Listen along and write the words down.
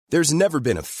There's never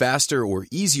been a faster or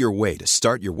easier way to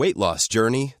start your weight loss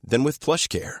journey than with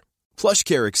PlushCare.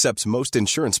 PlushCare accepts most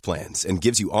insurance plans and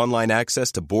gives you online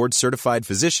access to board-certified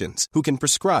physicians who can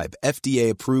prescribe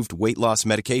FDA-approved weight loss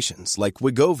medications like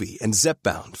Wegovy and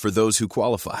Zepbound for those who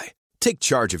qualify. Take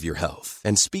charge of your health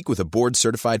and speak with a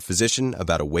board-certified physician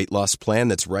about a weight loss plan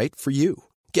that's right for you.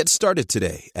 Get started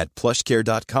today at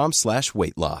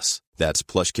plushcare.com/weight loss. That's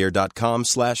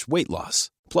plushcare.com/weight loss.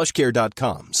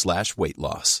 plushcare.com/weight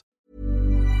loss.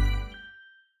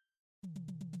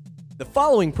 The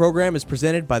following program is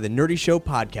presented by the Nerdy Show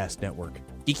Podcast Network.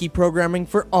 Geeky programming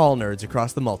for all nerds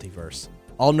across the multiverse.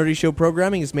 All Nerdy Show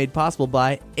programming is made possible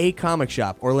by A Comic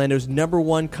Shop, Orlando's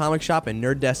 #1 comic shop and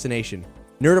nerd destination.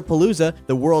 Nerdapalooza,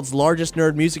 the world's largest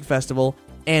nerd music festival,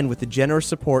 and with the generous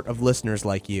support of listeners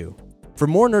like you. For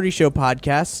more Nerdy Show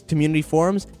podcasts, community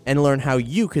forums, and to learn how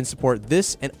you can support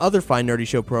this and other fine Nerdy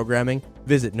Show programming,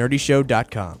 visit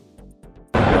nerdyshow.com.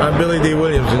 I'm Billy D.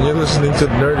 Williams, and you're listening to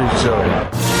The Nerdy Show.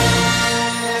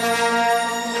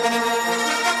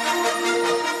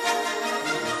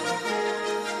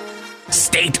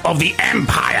 State of the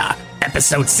Empire,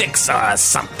 Episode 6 or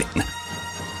something.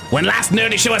 When last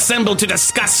Nerdy Show assembled to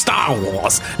discuss Star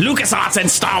Wars, LucasArts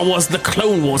and Star Wars The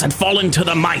Clone Wars had fallen to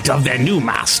the might of their new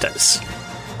masters.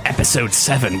 Episode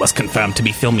 7 was confirmed to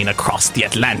be filming across the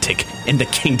Atlantic in the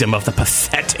kingdom of the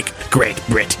pathetic Great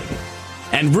Britain.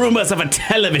 And rumors of a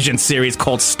television series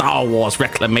called Star Wars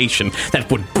Reclamation that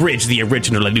would bridge the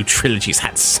original and new trilogies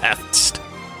had surfaced.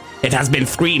 It has been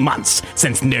 3 months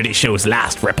since Nerdy Show's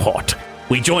last report.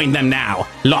 We join them now,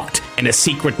 locked in a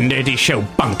secret Nerdy Show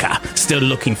bunker, still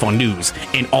looking for news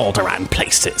in Alderaan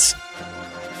places.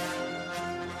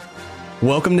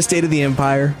 Welcome to State of the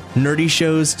Empire, Nerdy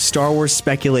Show's Star Wars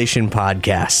speculation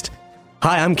podcast.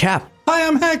 Hi, I'm Cap. Hi,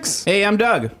 I'm Hex. Hey, I'm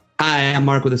Doug. Hi, I'm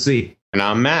Mark with a C. And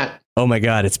I'm Matt. Oh my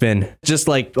God, it's been just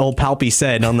like old Palpy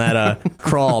said on that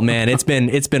crawl, man. It's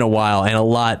been a while, and a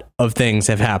lot of things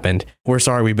have happened. We're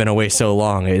sorry we've been away so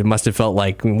long. It must have felt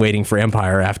like waiting for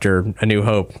Empire after A New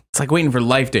Hope. It's like waiting for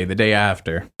Life Day the day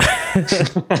after.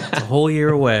 It's a whole year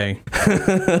away.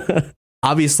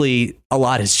 Obviously, a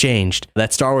lot has changed.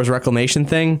 That Star Wars Reclamation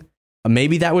thing,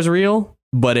 maybe that was real,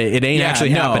 but it ain't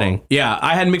happening. Yeah,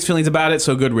 I had mixed feelings about it,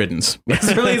 so good riddance.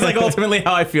 It's really like ultimately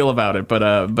how I feel about it.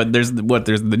 But there's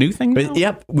the new thing now?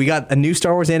 Yep, we got a new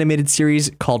Star Wars animated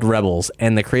series called Rebels,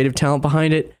 and the creative talent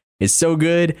behind it is so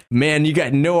good. Man, you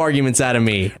got no arguments out of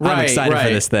me. I'm excited for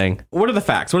this thing. What are the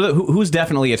facts? Who's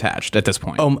definitely attached at this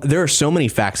point? There are so many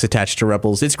facts attached to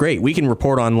Rebels. It's great. We can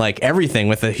report on like everything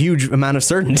with a huge amount of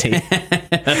certainty.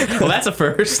 Well, that's a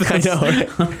first. I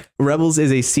know. Rebels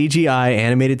is a CGI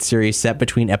animated series set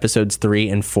between episodes 3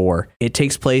 and 4. It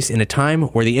takes place in a time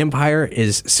where the Empire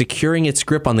is securing its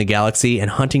grip on the galaxy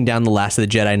and hunting down the last of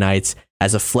the Jedi Knights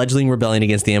as a fledgling rebellion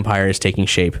against the Empire is taking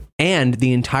shape. And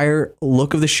the entire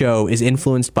look of the show is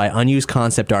influenced by unused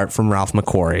concept art from Ralph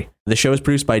McQuarrie. The show is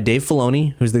produced by Dave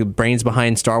Filoni, who's the brains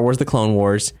behind Star Wars The Clone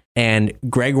Wars, and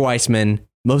Greg Weisman,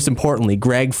 most importantly,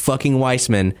 Greg fucking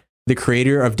Weisman, the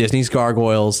creator of Disney's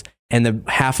Gargoyles and the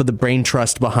half of the brain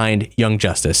trust behind Young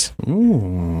Justice.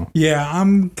 Ooh. Yeah,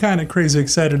 I'm kind of crazy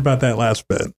excited about that last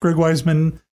bit. Greg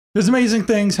Weisman does amazing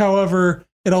things, however,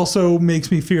 it also makes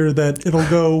me fear that it'll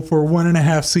go for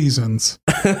 1.5 seasons.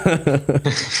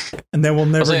 And then we'll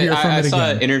never hear from it again. I saw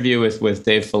an interview with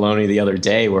Dave Filoni the other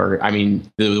day where, I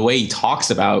mean, the way he talks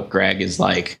about Greg is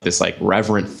like this like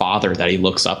reverent father that he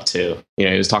looks up to. You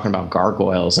know, he was talking about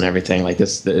gargoyles and everything like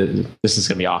this. This is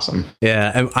going to be awesome.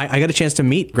 Yeah, I got a chance to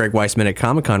meet Greg Weisman at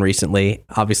Comic-Con recently.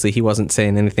 Obviously, he wasn't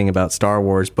saying anything about Star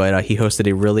Wars, but he hosted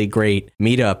a really great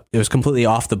meetup. It was completely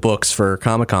off the books for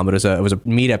Comic-Con, but it was a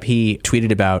meetup he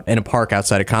tweeted about in a park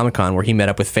outside of Comic-Con where he met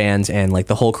up with fans and like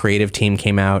the whole creative team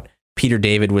came out. Peter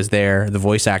David was there. The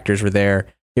voice actors were there.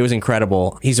 It was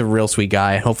incredible. He's a real sweet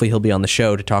guy. Hopefully he'll be on the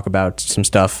show to talk about some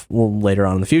stuff later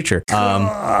on in the future.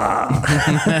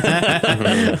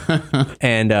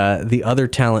 And the other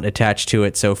talent attached to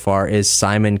it so far is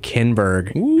Simon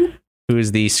Kinberg, who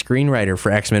is the screenwriter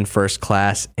for X-Men First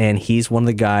Class, and he's one of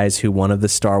the guys who one of the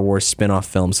Star Wars spin-off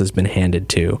films has been handed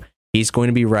to. He's going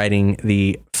to be writing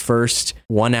the first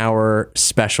 1-hour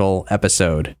special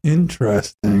episode.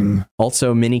 Interesting.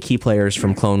 Also, many key players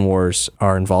from Clone Wars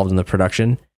are involved in the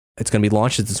production. It's going to be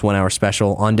launched as this 1-hour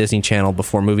special on Disney Channel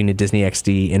before moving to Disney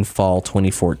XD in fall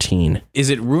 2014. Is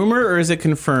it rumor or is it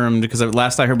confirmed? Because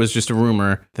last I heard was just a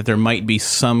rumor that there might be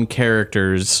some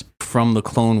characters from the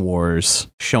Clone Wars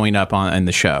showing up in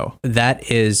the show.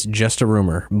 That is just a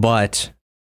rumor, but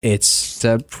It's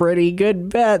a pretty good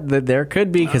bet that there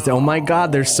could be, because oh my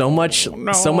god, there's so much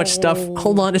stuff.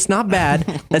 Hold on, it's not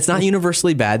bad. That's not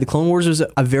universally bad. The Clone Wars was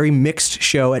a very mixed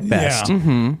show at best. Yeah.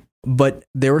 Mm-hmm. But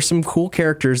there were some cool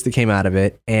characters that came out of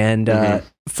it, and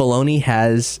Filoni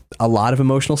has a lot of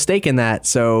emotional stake in that,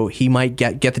 so he might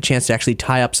get the chance to actually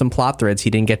tie up some plot threads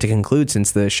he didn't get to conclude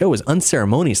since the show was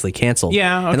unceremoniously canceled.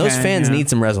 Yeah, okay, and those fans need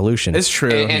some resolution. It's true.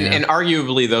 And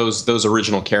arguably those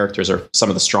original characters are some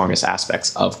of the strongest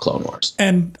aspects of Clone Wars.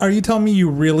 And are you telling me you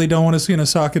really don't want to see an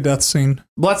Ahsoka death scene?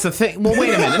 Well, that's the thing. Well,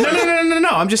 wait a minute. No.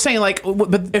 I'm just saying, like,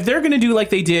 but if they're going to do like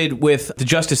they did with the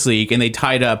Justice League and they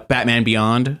tied up Batman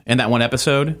Beyond in that one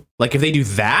episode, like if they do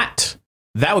that,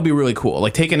 that would be really cool.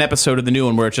 Like take an episode of the new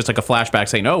one where it's just like a flashback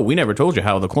saying, "Oh, we never told you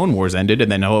how the Clone Wars ended," and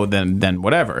then then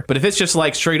whatever. But if it's just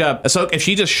like straight up, so if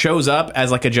she just shows up as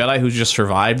like a Jedi who's just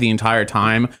survived the entire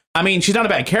time, I mean, she's not a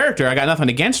bad character. I got nothing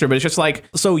against her, but it's just like,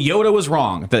 so Yoda was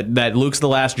wrong that Luke's the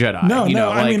last Jedi. No.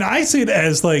 I mean, I see it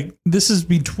as like this is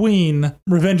between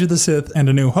Revenge of the Sith and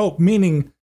A New Hope,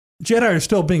 meaning Jedi are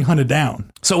still being hunted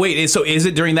down. So wait, so is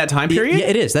it during that time period? Yeah,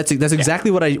 it is. That's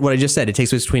exactly what I just said. It takes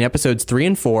place between episodes 3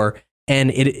 and 4.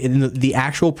 And in the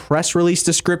actual press release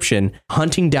description,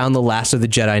 hunting down the last of the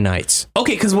Jedi Knights.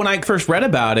 Okay, because when I first read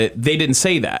about it, they didn't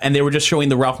say that. And they were just showing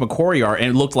the Ralph McQuarrie art, and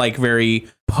it looked like very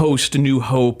post-New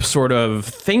Hope sort of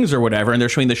things or whatever. And they're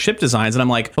showing the ship designs, and I'm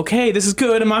like, okay, this is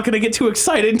good. I'm not going to get too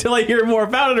excited until I hear more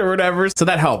about it or whatever. So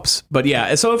that helps. But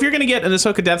yeah, so if you're going to get an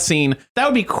Ahsoka death scene, that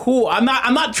would be cool. I'm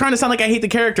not trying to sound like I hate the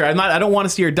character. I don't want to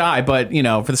see her die, but, you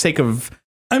know, for the sake of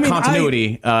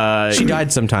continuity. She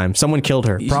died sometime. Someone killed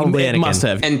her. Probably Anakin. Must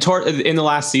have. And in the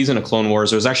last season of Clone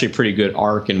Wars, there was actually a pretty good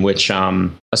arc in which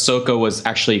Ahsoka was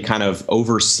actually kind of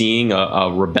overseeing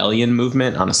a rebellion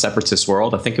movement on a separatist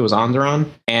world. I think it was Onderon.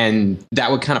 And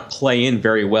that would kind of play in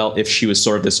very well if she was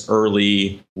sort of this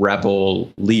early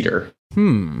rebel leader.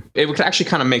 It would actually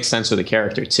kind of make sense with the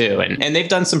character, too. And they've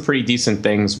done some pretty decent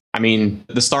things. I mean,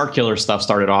 the Starkiller stuff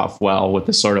started off well with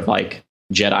this sort of like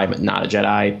Jedi but not a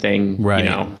Jedi thing, right? You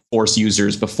know, Force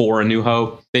users before A New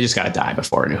Hope. They just gotta die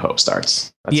before A New Hope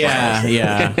starts. That's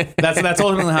yeah. That's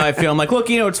ultimately how I feel. I'm like, look,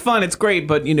 you know, it's fun, it's great,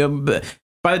 but you know,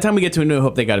 by the time we get to A New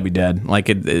Hope, they got to be dead. Like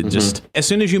it just, as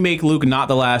soon as you make Luke not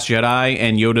the last Jedi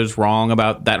and Yoda's wrong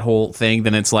about that whole thing,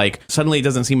 then it's like suddenly it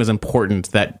doesn't seem as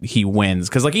important that he wins.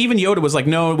 Because like even Yoda was like,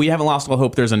 no, we haven't lost all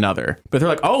hope. There's another. But they're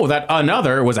like, oh, that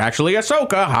another was actually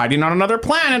Ahsoka hiding on another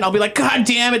planet. I'll be like, God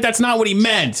damn it, that's not what he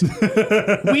meant.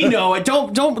 We know it.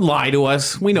 Don't lie to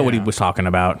us. We know what he was talking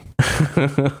about.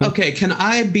 Okay, can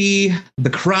I be the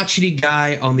crotchety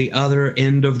guy on the other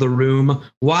end of the room,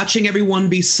 watching everyone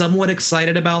be somewhat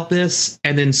excited about this,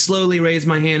 and then slowly raise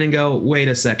my hand and go, wait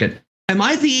a second. Am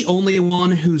I the only one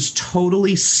who's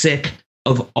totally sick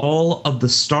of all of the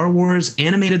Star Wars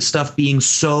animated stuff being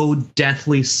so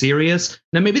deathly serious?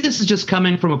 Now, maybe this is just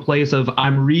coming from a place of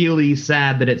I'm really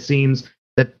sad that it seems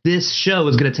that this show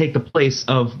is going to take the place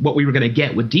of what we were going to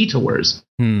get with Detours.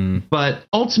 But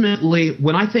ultimately,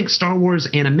 when I think Star Wars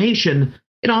animation,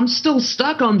 you know, I'm still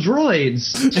stuck on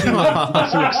droids to a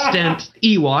lesser extent,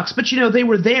 Ewoks, but you know, they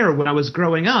were there when I was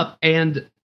growing up, and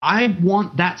I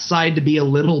want that side to be a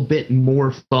little bit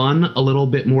more fun, a little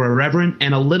bit more irreverent,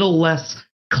 and a little less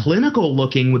clinical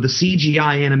looking with the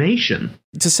CGI animation.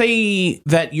 To say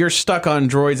that you're stuck on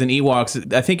droids and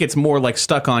Ewoks, I think it's more like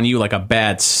stuck on you like a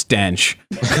bad stench.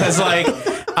 Because like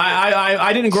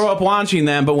I didn't grow up watching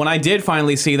them, but when I did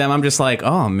finally see them, I'm just like,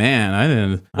 oh man, I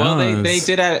didn't. Well, they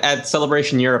did at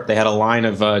Celebration Europe. They had a line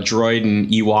of droid and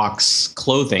Ewoks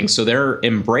clothing, so they're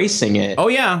embracing it. Oh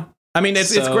yeah. I mean,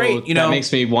 it's great, you know. That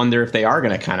makes me wonder if they are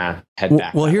going to kind of head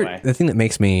back. Well, here, way. The thing that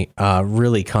makes me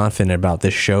really confident about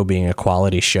this show being a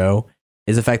quality show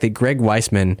is the fact that Greg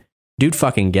Weisman, dude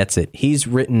fucking gets it. He's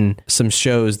written some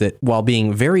shows that, while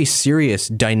being very serious,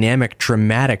 dynamic,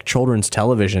 dramatic children's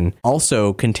television,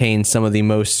 also contains some of the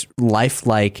most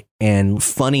lifelike and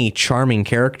funny, charming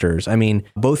characters. I mean,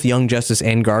 both Young Justice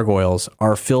and Gargoyles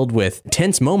are filled with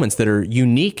tense moments that are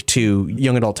unique to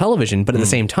young adult television, but at the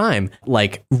same time,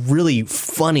 like really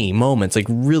funny moments, like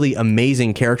really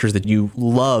amazing characters that you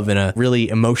love in a really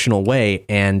emotional way.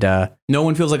 And no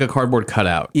one feels like a cardboard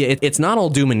cutout. Yeah, it's not all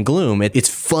doom and gloom. It's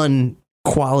fun,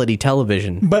 quality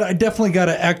television. But I definitely got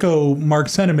to echo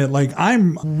Mark's sentiment. Like,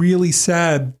 I'm really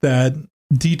sad that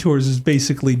Detours is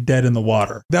basically dead in the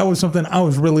water. That was something I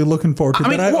was really looking forward to.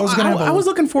 I was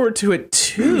looking forward to it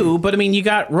too, but I mean, you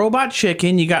got Robot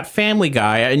Chicken, you got Family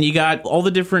Guy, and you got all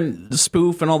the different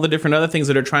spoof and all the different other things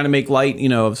that are trying to make light, you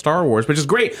know, of Star Wars, which is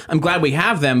great. I'm glad we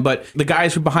have them, but the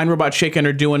guys who behind Robot Chicken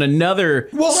are doing another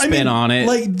spin on it.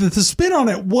 Like the spin on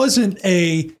it wasn't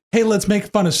a hey, let's make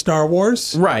fun of Star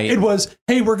Wars. Right. It was,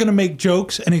 hey, we're going to make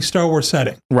jokes in a Star Wars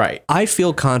setting. Right. I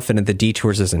feel confident that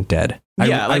Detours isn't dead.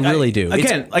 I really do.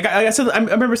 Again, like I said, I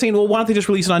remember saying, well, why don't they just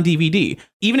release it on DVD?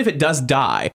 Even if it does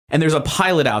die, and there's a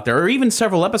pilot out there, or even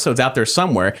several episodes out there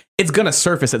somewhere, it's going to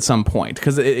surface at some point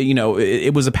because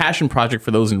it was a passion project for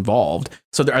those involved.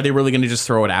 So are they really going to just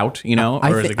throw it out?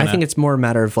 I think it's more a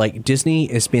matter of like Disney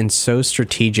has been so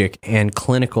strategic and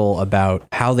clinical about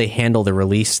how they handle the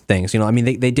release things. I mean,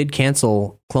 they did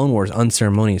cancel Clone Wars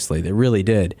unceremoniously. They really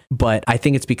did. But I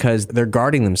think it's because they're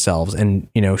guarding themselves. And,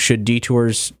 should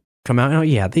Detours come out? Oh,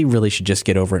 yeah, they really should just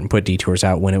get over it and put Detours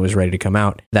out when it was ready to come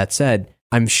out. That said,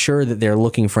 I'm sure that they're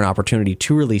looking for an opportunity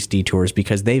to release Detours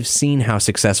because they've seen how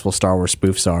successful Star Wars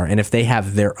spoofs are. And if they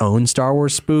have their own Star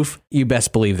Wars spoof, you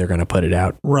best believe they're going to put it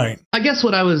out. Right. I guess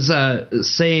what I was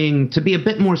saying, to be a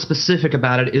bit more specific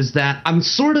about it, is that I'm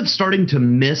sort of starting to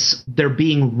miss there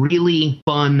being really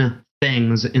fun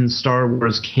things in Star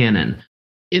Wars canon.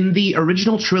 In the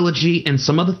original trilogy and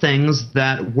some of the things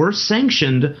that were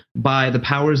sanctioned by the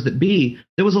powers that be,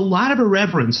 there was a lot of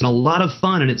irreverence and a lot of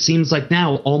fun, and it seems like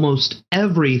now almost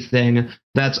everything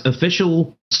that's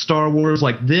official Star Wars,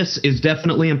 like this is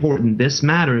definitely important, this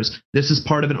matters, this is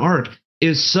part of an arc,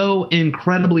 is so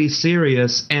incredibly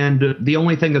serious, and the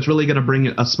only thing that's really going to bring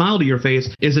a smile to your face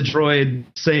is a droid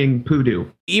saying poodoo.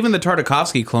 Even the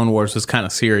Tartakovsky Clone Wars was kind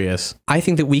of serious. I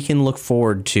think that we can look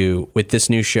forward to, with this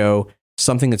new show,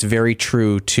 something that's very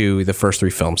true to the first three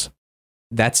films.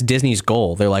 That's Disney's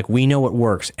goal. They're like, we know what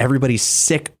works. Everybody's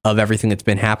sick of everything that's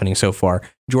been happening so far.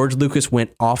 George Lucas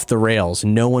went off the rails.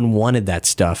 No one wanted that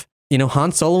stuff.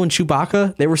 Han Solo and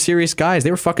Chewbacca, they were serious guys.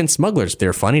 They were fucking smugglers. They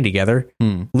were funny together.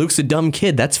 Luke's a dumb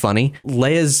kid. That's funny.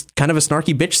 Leia's kind of a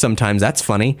snarky bitch sometimes. That's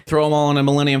funny. Throw them all in a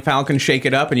Millennium Falcon, shake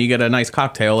it up, and you get a nice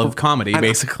cocktail of comedy,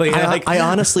 basically. I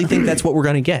honestly think that's what we're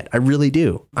going to get. I really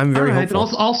do. I'm very hopeful.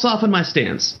 I'll soften my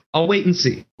stance. I'll wait and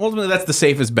see. Ultimately, that's the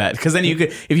safest bet, because then you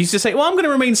could, if you just say, well, I'm going to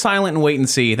remain silent and wait and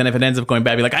see, then if it ends up going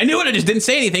bad, be like, I knew it, I just didn't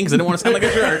say anything because I didn't want to sound like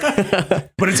a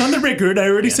jerk. But it's on the record. I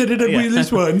already said it at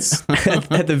least once.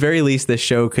 At the very least, this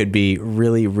show could be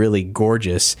really, really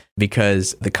gorgeous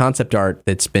because the concept art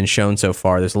that's been shown so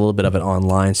far, there's a little bit of it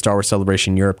online. Star Wars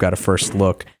Celebration Europe got a first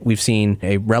look. We've seen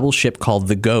a rebel ship called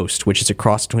the Ghost, which is a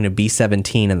cross between a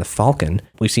B-17 and the Falcon.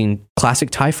 We've seen classic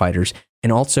TIE fighters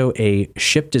and also a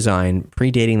ship design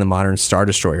predating the modern Star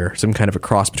Destroyer, some kind of a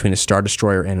cross between a Star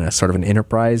Destroyer and a sort of an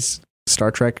Enterprise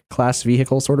Star Trek class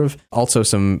vehicle, sort of. Also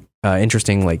some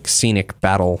interesting like scenic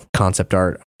battle concept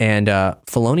art. And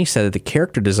Filoni said that the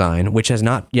character design, which has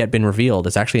not yet been revealed,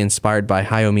 is actually inspired by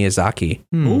Hayao Miyazaki.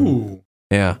 Ooh.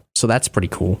 Yeah, so that's pretty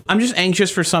cool. I'm just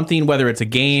anxious for something, whether it's a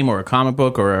game or a comic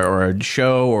book or a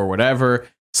show or whatever,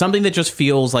 something that just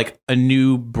feels like a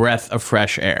new breath of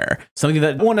fresh air. Something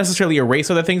that won't necessarily erase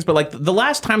other things, but like the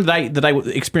last time that I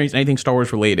experienced anything Star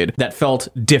Wars related that felt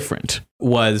different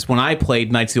was when I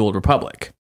played Knights of the Old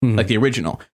Republic, like the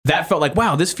original. That felt like,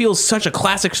 wow, this feels such a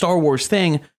classic Star Wars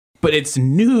thing, but it's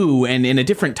new and in a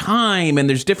different time, and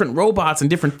there's different robots and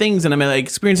different things, and I'm like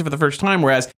experiencing it for the first time,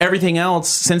 whereas everything else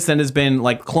since then has been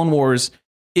like Clone Wars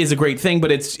is a great thing,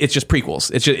 but it's just prequels.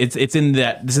 It's in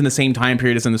the same time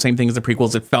period. It's in the same thing as the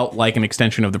prequels. It felt like an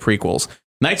extension of the prequels.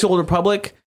 Knights of the Old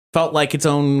Republic felt like its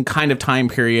own kind of time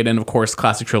period, and of course,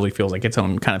 classic trilogy feels like its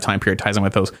own kind of time period, ties in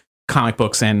with those comic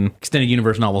books and extended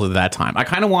universe novels at that time.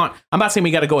 I'm not saying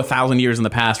we got to go 1,000 years in the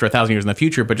past or 1,000 years in the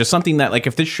future, but just something that like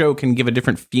if this show can give a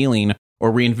different feeling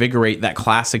or reinvigorate that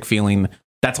classic feeling,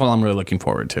 that's what I'm really looking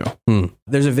forward to.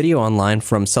 There's a video online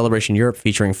from Celebration Europe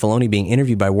featuring Filoni being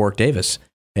interviewed by Warwick Davis.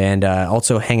 And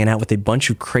also hanging out with a bunch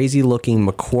of crazy-looking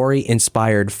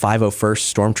Macquarie-inspired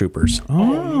 501st stormtroopers.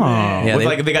 Oh, yeah,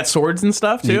 they got swords and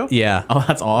stuff too. Yeah, oh,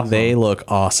 that's awesome. They look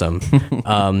awesome.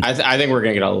 I think we're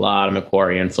gonna get a lot of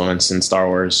Macquarie influence in Star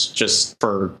Wars just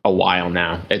for a while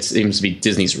now. It seems to be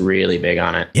Disney's really big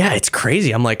on it. Yeah, it's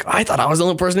crazy. I'm like, I thought I was the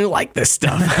only person who liked this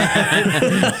stuff,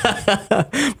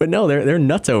 but no, they're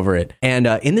nuts over it. And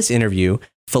in this interview,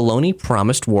 Filoni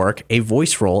promised Warwick a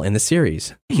voice role in the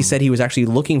series. He said he was actually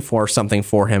looking for something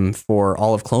for him for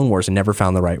all of Clone Wars and never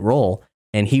found the right role.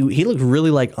 And he looked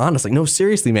really like honest, like, no,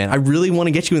 seriously, man, I really want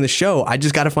to get you in the show. I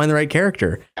just got to find the right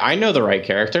character. I know the right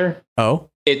character. Oh?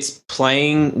 It's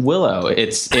playing Willow.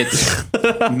 It's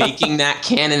making that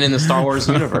canon in the Star Wars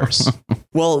universe.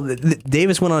 Well,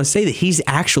 Davis went on to say that he's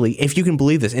actually, if you can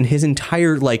believe this, in his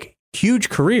entire like huge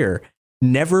career,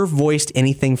 never voiced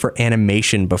anything for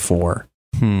animation before.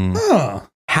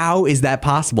 How is that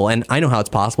possible? And I know how it's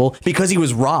possible because he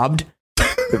was robbed.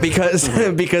 because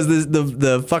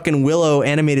the fucking Willow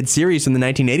animated series in the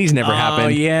 1980s never happened. Oh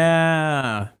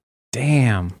yeah,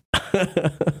 damn.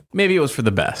 Maybe it was for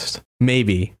the best.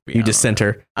 Maybe. You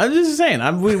dissenter. I'm just saying.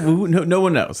 No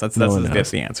one knows. That's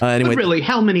the answer. Anyway. But really,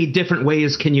 how many different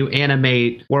ways can you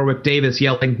animate Warwick Davis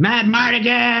yelling, Mad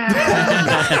Mardigan?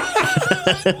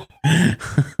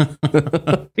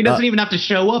 He doesn't even have to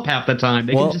show up half the time.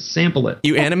 They can just sample it.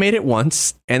 You animate it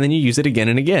once, and then you use it again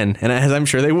and again. And as I'm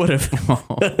sure they would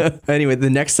have. Anyway, the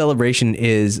next celebration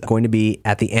is going to be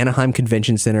at the Anaheim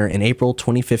Convention Center in April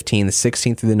 2015, the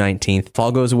 16th through the 19th. If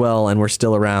all goes well and we're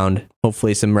still around,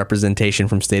 hopefully some representation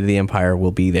from State of the Empire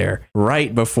will be there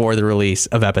right before the release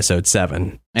of episode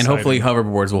 7. And hopefully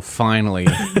hoverboards will finally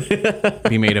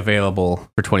be made available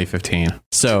for 2015.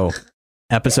 So,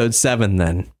 episode 7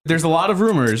 then. There's a lot of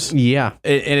rumors. Yeah.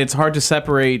 And it's hard to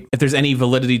separate if there's any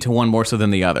validity to one more so than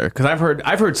the other. Because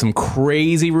I've heard some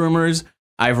crazy rumors.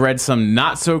 I've read some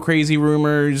not so crazy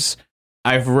rumors.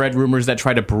 I've read rumors that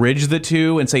try to bridge the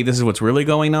two and say this is what's really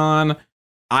going on.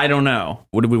 I don't know.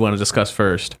 What do we want to discuss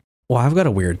first? Well, I've got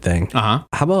a weird thing. How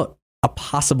about a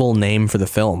possible name for the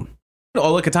film?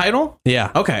 Oh, like a title?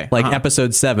 Yeah. Okay. Like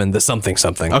episode 7, the something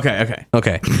something. Okay.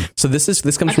 So this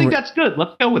comes from. I think that's good.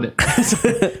 Let's go with it.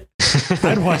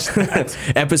 I'd watch that.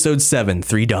 Episode 7,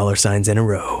 $3 in a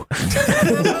row.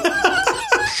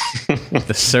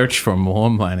 The search for more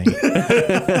money.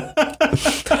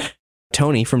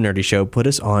 Tony from Nerdy Show put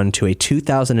us on to a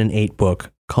 2008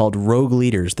 book called Rogue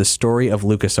Leaders, The Story of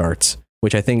LucasArts,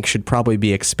 which I think should probably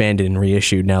be expanded and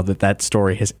reissued now that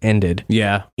story has ended.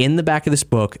 Yeah. In the back of this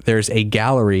book, there's a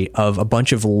gallery of a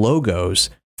bunch of logos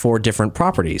for different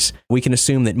properties. We can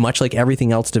assume that much like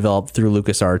everything else developed through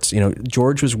LucasArts,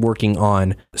 George was working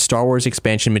on Star Wars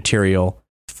expansion material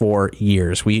for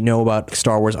years. We know about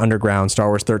Star Wars Underground, Star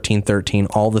Wars 1313,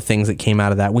 all the things that came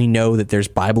out of that. We know that there's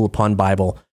Bible upon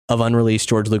Bible of unreleased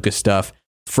George Lucas stuff,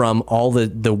 from all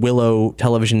the Willow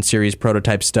television series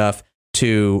prototype stuff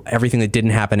to everything that didn't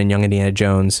happen in Young Indiana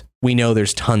Jones. We know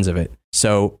there's tons of it.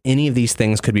 So any of these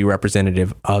things could be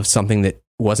representative of something that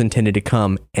was intended to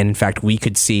come, and in fact we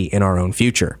could see in our own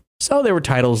future. So there were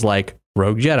titles like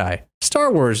Rogue Jedi,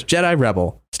 Star Wars Jedi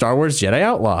Rebel, Star Wars Jedi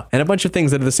Outlaw, and a bunch of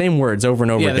things that are the same words over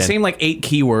and over again. Yeah, the same 8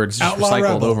 keywords just Outlaw recycled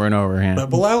Rebel. over and over. Yeah.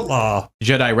 Rebel Outlaw.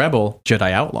 Jedi Rebel,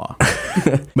 Jedi Outlaw.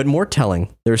 But more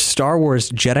telling, there's Star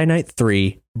Wars Jedi Knight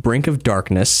 3, Brink of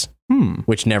Darkness,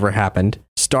 which never happened.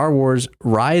 Star Wars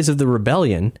Rise of the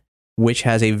Rebellion, which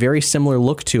has a very similar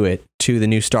look to it to the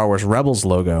new Star Wars Rebels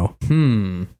logo.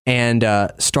 And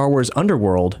Star Wars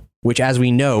Underworld, which, as we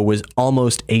know, was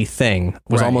almost a thing,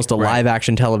 was almost a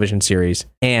live-action television series.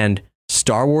 And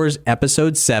Star Wars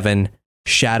Episode 7,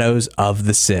 Shadows of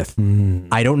the Sith.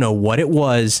 I don't know what it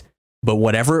was, but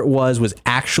whatever it was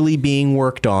actually being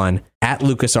worked on at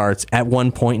LucasArts at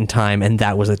one point in time, and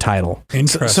that was the title.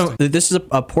 Interesting. So this is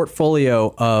a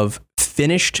portfolio of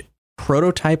finished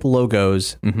prototype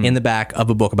logos in the back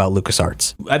of a book about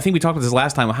LucasArts. I think we talked about this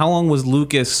last time. How long was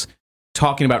Lucas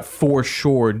talking about for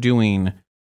sure doing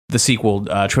the sequel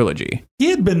trilogy? He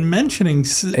had been mentioning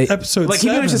episode 7. He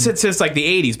mentioned since the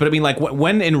 80s, but I mean,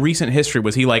 when in recent history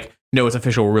was he like, no, it's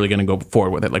official, we're really going to go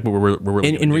forward with it? Like, we're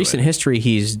really in recent history,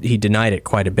 he denied it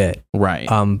quite a bit. Right.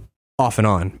 Off and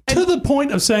on. To the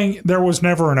point of saying there was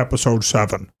never an episode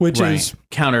 7, which is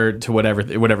counter to whatever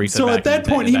he said. So at that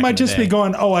point, he might just be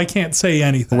going, "Oh, I can't say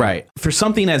anything." Right. For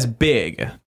something as big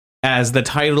as the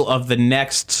title of the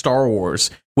next Star Wars,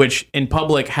 which in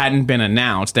public hadn't been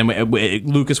announced, and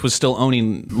Lucas was still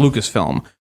owning Lucasfilm,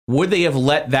 would they have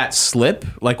let that slip?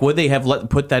 Like, would they have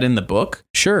put that in the book?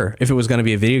 Sure, if it was going to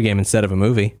be a video game instead of a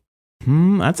movie.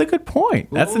 That's a good point.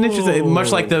 That's an interesting,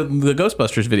 much like the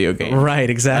Ghostbusters video game,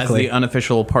 right? Exactly. As the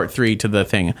unofficial part 3 to the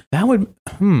thing. That would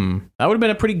have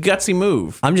been a pretty gutsy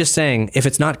move. I'm just saying, if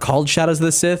it's not called Shadows of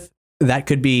the Sith, that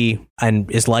could be and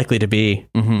is likely to be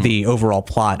the overall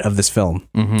plot of this film.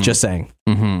 Just saying.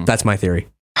 That's my theory.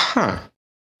 Huh.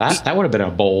 That would have been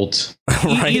a bold.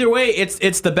 Right? Either way,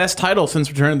 it's the best title since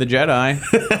Return of the Jedi.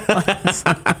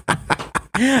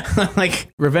 Like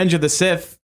Revenge of the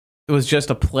Sith. It was just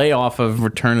a play off of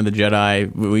Return of the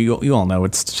Jedi. You all know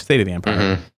it's State of the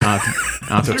Empire. I don't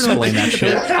have to explain that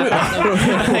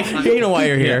shit. You know why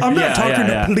you're here. I'm not talking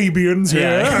to plebeians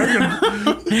here.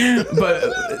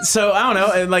 But so I don't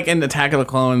know. And like in Attack of the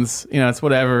Clones, it's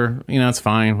whatever. It's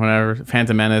fine. Whatever.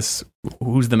 Phantom Menace.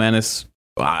 Who's the Menace?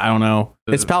 I don't know.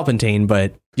 It's Palpatine,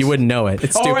 but you wouldn't know it.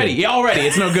 It's stupid. Already,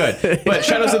 it's no good. But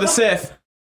Shadows of the Sith.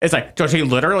 It's like, does he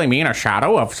literally mean a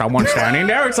shadow of someone standing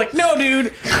there? It's like, no,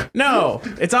 dude. No,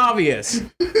 it's obvious.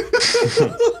 But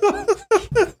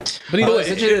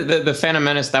the Phantom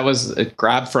Menace, that was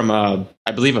grabbed from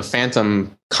I believe a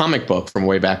Phantom comic book from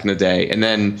way back in the day. And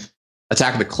then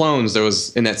Attack of the Clones, there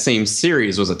was in that same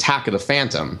series was Attack of the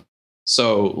Phantom.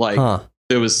 So like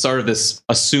there was sort of this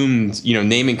assumed,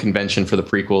 naming convention for the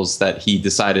prequels that he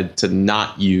decided to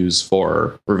not use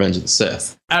for Revenge of the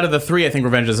Sith. Out of the three, I think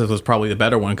Revenge of the Sith was probably the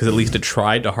better one because at least it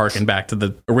tried to harken back to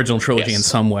the original trilogy in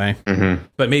some way. Mm-hmm.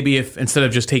 But maybe if instead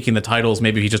of just taking the titles,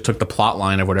 maybe he just took the plot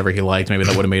line of whatever he liked, maybe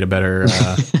that would have made a better...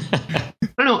 I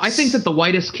don't know. I think that the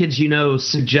Whitest Kids You Know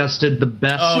suggested the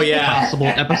best possible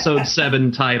Episode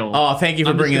 7 title. Oh, thank you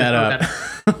for bringing that up.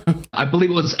 I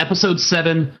believe it was Episode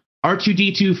 7...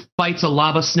 R2-D2 fights a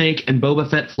lava snake and Boba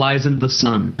Fett flies into the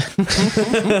sun. How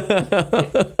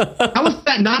is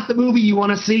that not the movie you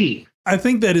want to see? I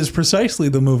think that is precisely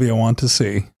the movie I want to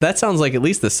see. That sounds like at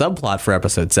least the subplot for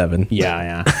Episode 7.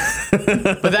 Yeah.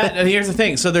 But here's the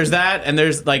thing. So there's that, and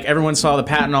there's like everyone saw the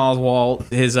Patton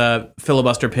Oswalt, his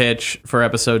filibuster pitch for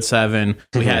Episode 7.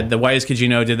 We had the Whitest Kids You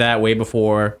Know did that way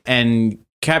before, and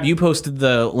Cap, you posted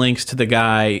the links to the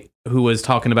guy who was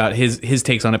talking about his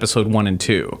takes on Episode 1 and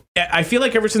 2. I feel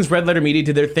like ever since Red Letter Media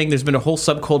did their thing, there's been a whole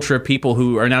subculture of people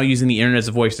who are now using the internet as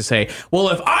a voice to say, well,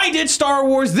 if I did Star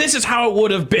Wars, this is how it would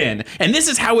have been, and this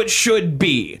is how it should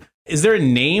be. Is there a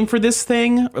name for this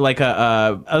thing? Like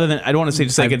other than, I don't want to say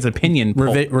just like it's opinion.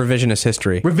 Revisionist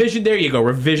history. There you go.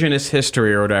 Revisionist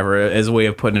history or whatever, as a way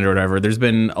of putting it or whatever. There's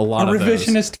been a lot of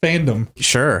revisionist fandom.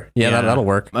 Sure. Yeah. That'll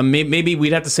work. Maybe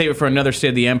we'd have to save it for another State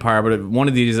of the Empire, but one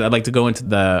of these, I'd like to go into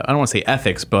I don't want to say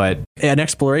ethics, but an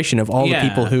exploration of all the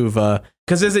people who've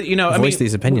because is it voice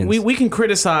these opinions. We can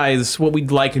criticize what we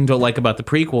like and don't like about the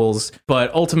prequels,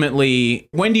 but ultimately,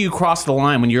 when do you cross the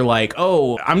line when you're like,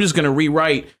 oh, I'm just going to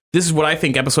rewrite. This is what I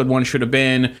think Episode 1 should have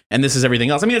been, and this is everything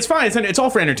else. I mean, it's fine. It's all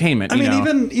for entertainment.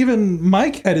 Even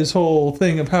Mike had his whole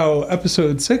thing of how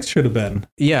Episode 6 should have been.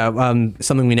 Yeah,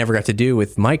 something we never got to do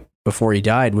with Mike before he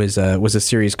died was a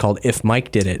series called If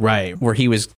Mike Did It, right? Where he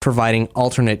was providing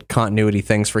alternate continuity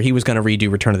things for. He was going to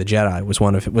redo Return of the Jedi.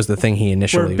 Was the thing he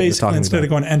initially where basically was talking instead about. of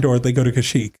going Endor, they go to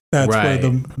Kashyyyk. That's where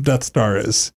the Death Star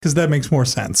is, because that makes more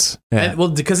sense. Yeah.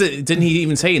 And, because didn't he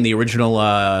even say in the original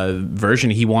version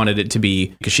he wanted it to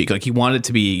be Kashyyyk? Like he wanted it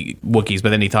to be Wookiees, but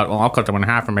then he thought, well, I'll cut them in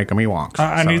half and make them Ewoks.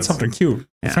 I need something cute.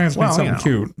 Yeah. Fans need something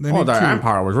cute. The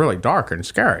Empire was really dark and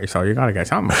scary, so you got to get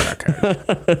something for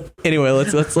that kid. Anyway,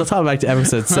 let's hop back to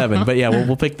Episode 7. But yeah,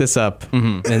 we'll pick this up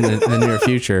in the near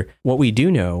future. What we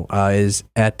do know is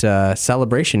at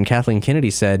Celebration, Kathleen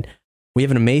Kennedy said, we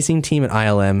have an amazing team at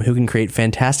ILM who can create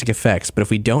fantastic effects, but if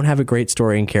we don't have a great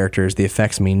story and characters, the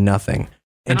effects mean nothing.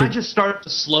 Can I just start the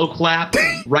slow clap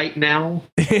right now?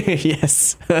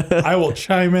 Yes. I will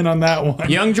chime in on that one.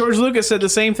 Young George Lucas said the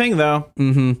same thing, though.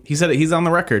 Mm-hmm. He said it. He's on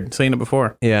the record saying it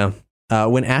before. Yeah.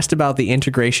 When asked about the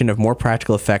integration of more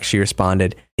practical effects, she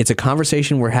responded, it's a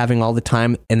conversation we're having all the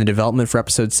time in the development for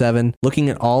Episode 7, looking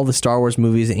at all the Star Wars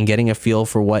movies and getting a feel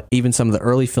for what even some of the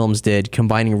early films did,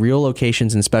 combining real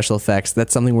locations and special effects.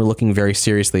 That's something we're looking very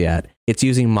seriously at. It's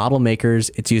using model makers,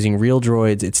 it's using real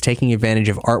droids, it's taking advantage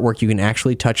of artwork you can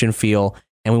actually touch and feel,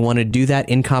 and we want to do that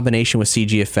in combination with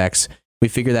CG effects. We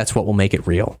figure that's what will make it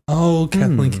real. Oh,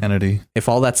 Kathleen Kennedy. If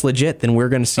all that's legit, then we're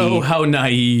going to see... Oh, how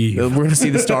naive. We're going to see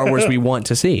the Star Wars we want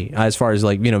to see, as far as,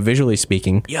 visually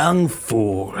speaking. Young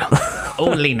fool.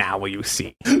 Only now will you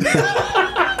see.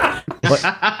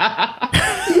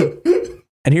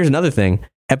 And here's another thing.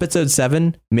 Episode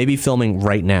 7 may be filming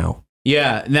right now.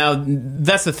 Yeah, now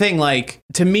that's the thing,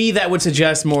 to me that would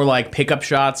suggest more like pickup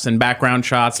shots and background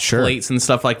shots, plates and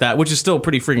stuff like that, which is still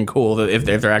pretty freaking cool if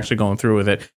they're actually going through with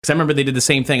it. Because I remember they did the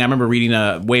same thing. I remember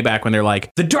reading way back when they're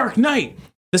like, The Dark Knight,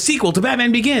 the sequel to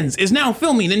Batman Begins, is now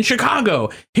filming in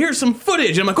Chicago. Here's some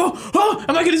footage. And I'm like, oh,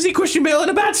 am I going to see Christian Bale in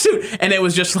a bat suit? And it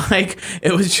was just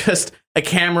a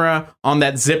camera on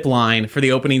that zip line for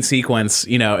the opening sequence.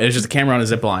 It was just a camera on a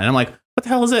zip line. And I'm like, what the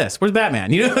hell is this? Where's Batman?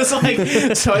 It's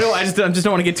like, so I just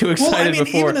don't want to get too excited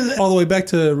before. Even all the way back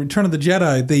to Return of the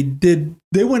Jedi,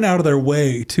 they went out of their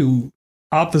way to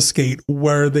obfuscate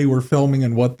where they were filming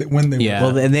and when they were.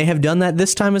 Well, and they have done that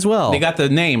this time as well. They got the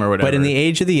name or whatever. But in the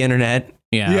age of the internet,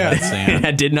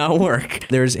 that did not work.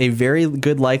 There's a very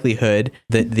good likelihood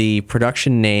that the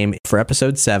production name for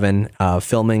Episode 7,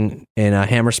 filming in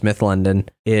Hammersmith, London,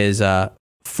 is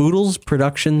Foodles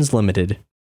Productions Limited.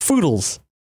 Foodles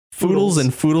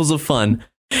and Foodles of Fun.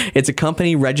 It's a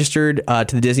company registered to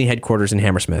the Disney headquarters in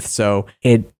Hammersmith. So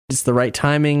it's the right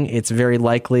timing. It's very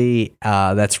likely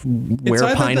that's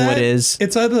where Pinewood is.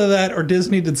 It's either that or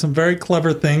Disney did some very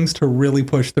clever things to really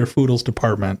push their Foodles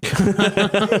department.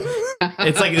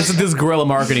 It's like this is guerrilla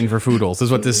marketing for Foodles is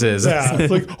what this is. Yeah,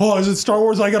 it's like, is it Star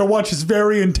Wars? I got to watch this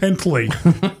very intently.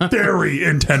 Very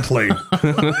intently.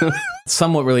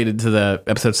 Somewhat related to the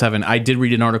Episode 7, I did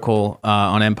read an article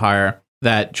on Empire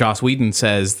that Joss Whedon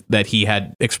says that he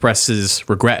had expressed his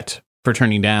regret for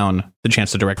turning down the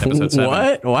chance to direct episode 7.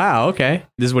 What? Wow, okay.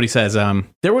 This is what he says.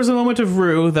 There was a moment of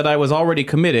rue that I was already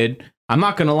committed. I'm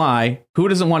not going to lie. Who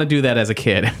doesn't want to do that as a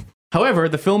kid? However,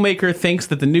 the filmmaker thinks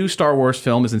that the new Star Wars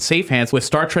film is in safe hands with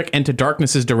Star Trek Into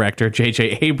Darkness's director,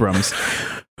 J.J. Abrams,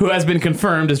 who has been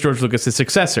confirmed as George Lucas'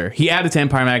 successor. He added to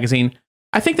Empire Magazine,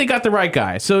 I think they got the right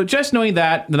guy. So just knowing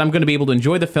that I'm going to be able to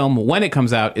enjoy the film when it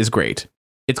comes out is great.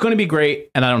 It's going to be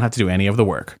great, and I don't have to do any of the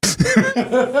work.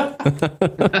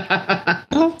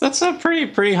 Well, that's a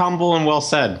pretty humble and well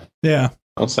said. Yeah.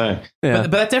 I'll say. Yeah.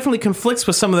 But that definitely conflicts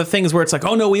with some of the things where it's like,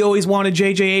 oh no, we always wanted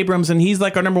J.J. Abrams and he's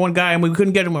like our number one guy and we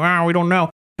couldn't get him. We don't know.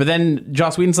 But then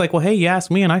Joss Whedon's like, well, hey, you asked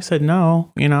me and I said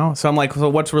no, you know? So I'm like, so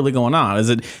what's really going on? Is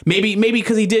it maybe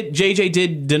because JJ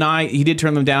did deny, he did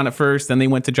turn them down at first, then they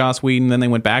went to Joss Whedon, then they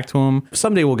went back to him.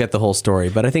 Someday we'll get the whole story,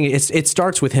 but I think it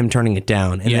starts with him turning it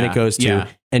down, and then it goes to,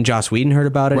 and Joss Whedon heard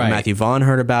about it, and Matthew Vaughn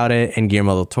heard about it, and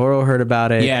Guillermo del Toro heard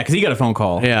about it. Yeah, because he got a phone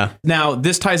call. Yeah. Now,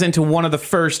 this ties into one of the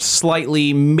first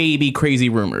slightly maybe crazy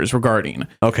rumors regarding.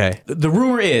 Okay. The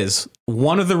rumor is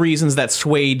one of the reasons that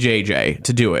swayed JJ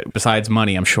to do it, besides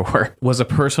money, I'm sure, was a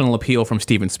personal appeal from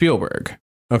Steven Spielberg.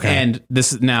 Okay. And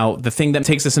this is now the thing that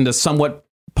takes us into somewhat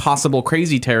possible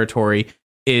crazy territory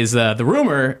is the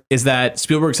rumor is that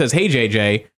Spielberg says, hey,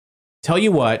 JJ, tell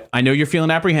you what, I know you're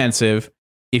feeling apprehensive.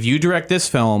 If you direct this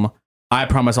film, I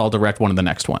promise I'll direct one of the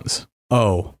next ones.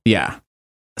 Oh. Yeah.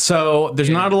 So there's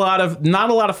not a lot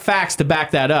of facts to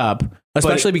back that up.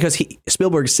 Especially because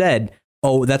Spielberg said,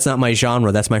 oh, that's not my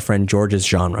genre. That's my friend George's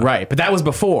genre. Right. But that was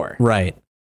before. Right.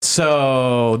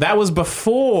 So that was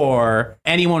before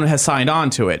anyone has signed on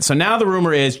to it. So now the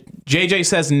rumor is JJ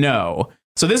says no.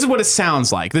 So this is what it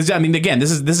sounds like. This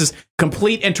is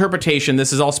complete interpretation.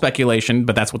 This is all speculation,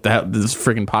 but that's what this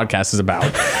freaking podcast is about.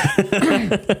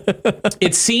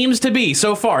 It seems to be,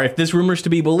 so far, if this rumor is to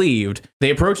be believed,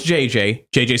 they approach JJ.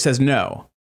 JJ says no.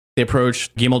 They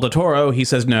approach Guillermo del Toro. He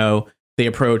says no. They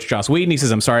approach Joss Whedon. He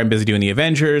says, I'm sorry, I'm busy doing the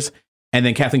Avengers. And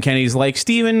then Kathleen Kennedy's like,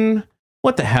 Steven,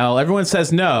 what the hell? Everyone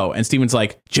says no. And Steven's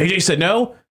like, JJ said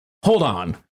no? Hold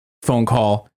on. Phone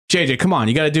call. JJ, come on,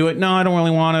 you got to do it. No, I don't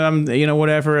really want it. I'm,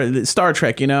 whatever. Star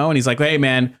Trek, And he's like, hey,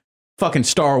 man, fucking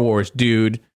Star Wars,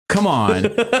 dude. Come on.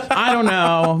 I don't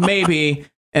know. Maybe.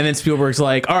 And then Spielberg's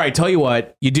like, all right, tell you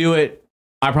what, you do it.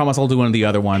 I promise I'll do one of the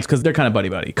other ones because they're kind of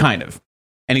buddy-buddy, kind of.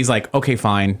 And he's like, okay,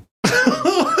 fine.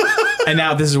 And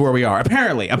now this is where we are.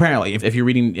 Apparently, if you're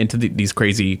reading into these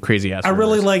crazy ass. I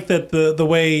really like that the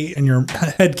way in your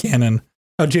headcanon,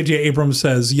 how J.J. Abrams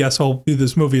says, yes, I'll do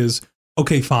this movie is,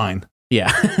 okay, fine.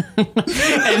 Yeah.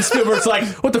 And Spielberg's like,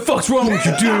 what the fuck's wrong with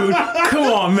you, dude? Come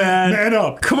on, man. Man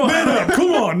up. Come on. Man up.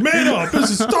 Come on. Man up. This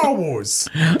is Star Wars.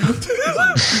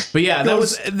 But yeah, that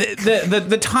was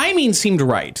the timing seemed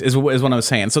right is what I was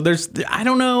saying. So I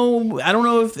don't know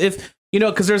if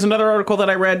because there's another article that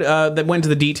I read that went into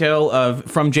the detail of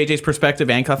from JJ's perspective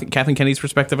and Kathleen Kennedy's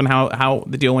perspective and how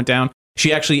the deal went down.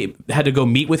 She actually had to go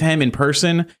meet with him in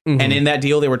person, and in that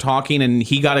deal they were talking, and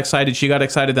he got excited, she got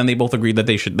excited, then they both agreed that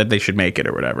they should make it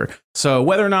or whatever. So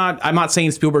whether or not, I'm not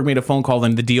saying Spielberg made a phone call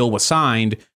and the deal was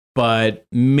signed, but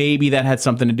maybe that had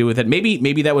something to do with it.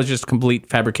 Maybe that was just complete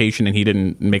fabrication and he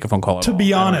didn't make a phone call at all. To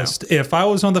be honest, if I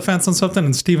was on the fence on something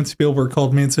and Steven Spielberg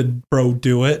called me and said, bro,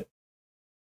 do it,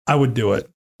 I would do it.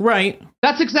 Right.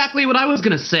 That's exactly what I was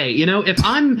going to say. If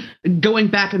I'm going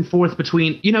back and forth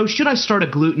between, should I start a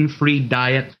gluten-free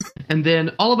diet? And then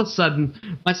all of a sudden,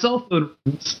 my cell phone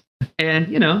rings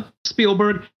and,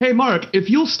 Spielberg, hey, Mark, if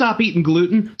you'll stop eating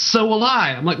gluten, so will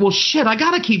I. I'm like, well, shit, I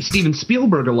got to keep Steven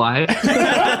Spielberg alive. The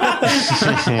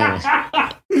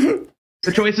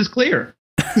choice is clear.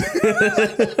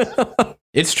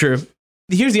 It's true.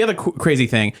 Here's the other crazy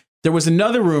thing. There was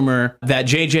another rumor that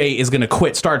JJ is going to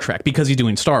quit Star Trek because he's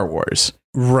doing Star Wars.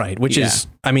 Right, which is,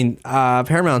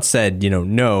 Paramount said,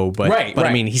 no, but right.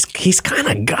 I mean, he's kind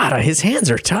of got his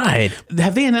hands are tied.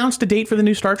 Have they announced a date for the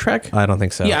new Star Trek? I don't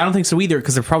think so. Yeah, I don't think so either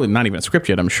because they're probably not even a script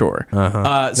yet, I'm sure.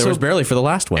 There was barely for the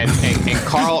last one. And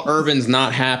Carl Urban's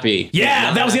not happy.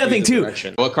 Yeah, that was the other thing too.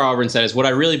 What Carl Urban said is, what I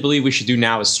really believe we should do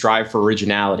now is strive for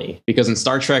originality. Because in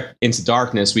Star Trek Into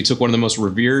Darkness, we took one of the most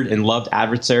revered and loved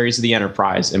adversaries of the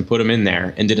Enterprise and put him in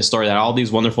there and did a story that had all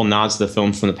these wonderful nods to the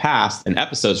films from the past and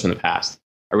episodes from the past.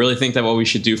 I really think that what we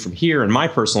should do from here, in my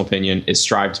personal opinion, is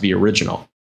strive to be original,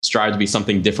 strive to be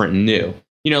something different and new.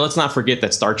 Let's not forget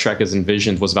that Star Trek as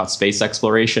envisioned was about space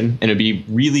exploration, and it'd be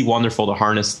really wonderful to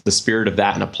harness the spirit of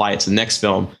that and apply it to the next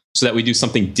film so that we do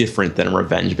something different than a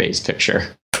revenge-based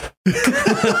picture.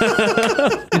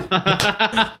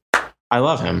 I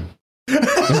love him.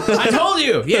 I told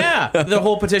you, yeah. The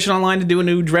whole petition online to do a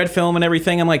new Dredd film and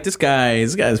everything. I'm like, this guy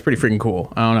is pretty freaking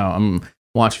cool. I don't know.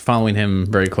 following him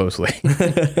very closely.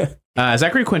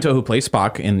 Zachary Quinto, who plays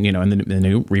Spock in the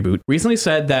new reboot, recently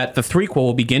said that the threequel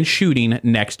will begin shooting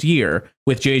next year,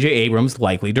 with J.J. Abrams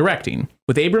likely directing.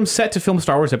 With Abrams set to film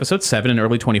Star Wars Episode 7 in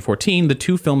early 2014, the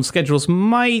two film schedules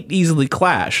might easily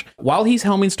clash. While he's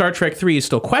helming Star Trek 3 is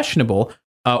still questionable,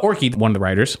 Orky, one of the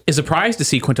writers, is surprised to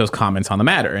see Quinto's comments on the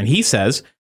matter, and he says,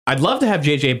 "I'd love to have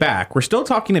JJ back. We're still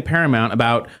talking at Paramount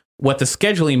about what the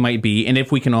scheduling might be and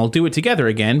if we can all do it together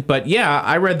again. But yeah,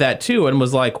 I read that too and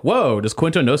was like, whoa, does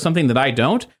Quinto know something that I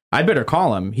don't? I better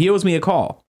call him. He owes me a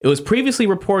call." It was previously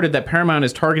reported that Paramount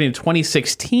is targeting a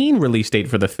 2016 release date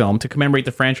for the film to commemorate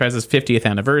the franchise's 50th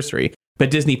anniversary.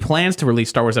 But Disney plans to release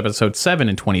Star Wars Episode 7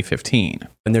 in 2015.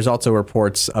 And there's also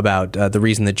reports about the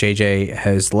reason that JJ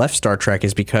has left Star Trek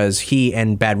is because he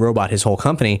and Bad Robot, his whole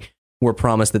company, were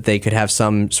promised that they could have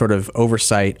some sort of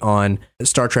oversight on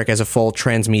Star Trek as a full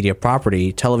transmedia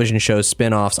property, television shows,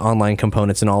 spin-offs, online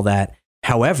components, and all that.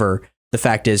 However, the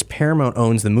fact is Paramount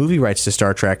owns the movie rights to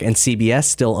Star Trek, and CBS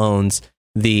still owns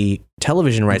the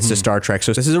television rights to Star Trek.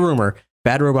 So this is a rumor.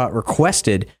 Bad Robot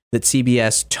requested that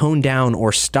CBS tone down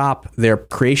or stop their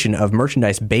creation of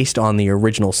merchandise based on the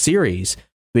original series,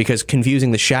 because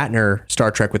confusing the Shatner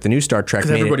Star Trek with the new Star Trek,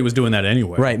 because everybody was doing that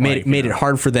anyway. Right, made it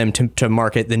hard for them to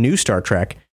market the new Star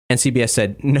Trek. And CBS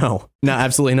said, no,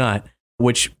 absolutely not.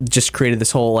 Which just created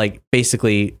this whole,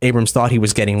 basically, Abrams thought he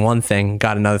was getting one thing,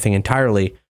 got another thing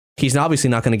entirely. He's obviously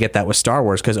not going to get that with Star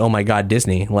Wars because, oh my God,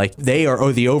 Disney. They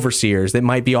are the overseers. That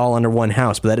might be all under one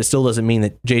house, but that it still doesn't mean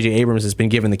that J.J. Abrams has been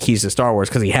given the keys to Star Wars,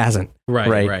 because he hasn't.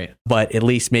 Right. But at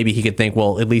least maybe he could think,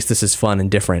 well, at least this is fun and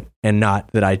different, and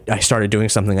not that I started doing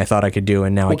something I thought I could do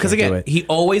and now I can't do it. He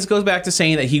always goes back to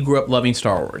saying that he grew up loving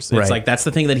Star Wars. It's that's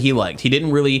the thing that he liked. He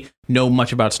didn't really know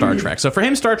much about Star Trek. So for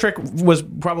him, Star Trek was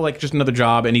probably just another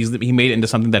job, and he made it into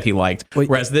something that he liked.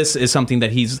 Whereas this is something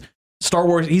that he's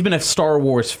been a Star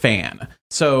Wars fan.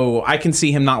 So I can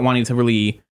see him not wanting to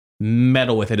really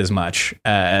meddle with it as much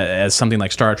as something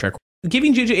like Star Trek.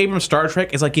 Giving J.J. Abrams Star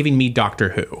Trek is like giving me Doctor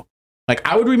Who.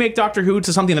 I would remake Doctor Who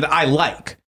to something that I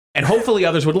like, and hopefully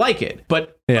others would like it.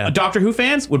 But Doctor Who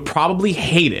fans would probably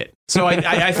hate it. So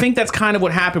I think that's kind of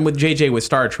what happened with J.J. with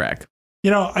Star Trek.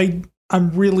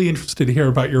 I'm really interested to hear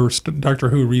about your Doctor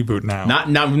Who reboot now.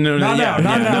 No.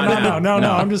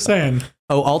 I'm just saying.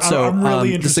 Oh, also, I'm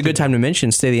really this is a good time to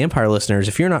mention, Stay the Empire listeners,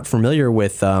 if you're not familiar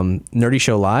with Nerdy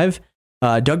Show Live,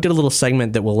 Doug did a little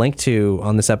segment that we'll link to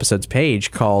on this episode's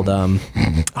page called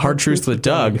Hard Truths with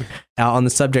Doug, on the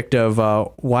subject of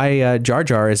why Jar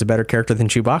Jar is a better character than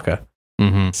Chewbacca.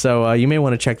 Mm-hmm. So you may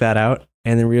want to check that out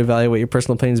and then reevaluate your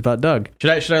personal opinions about Doug. Should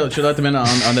I let them in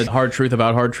on the hard truth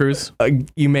about hard truths?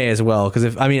 You may as well,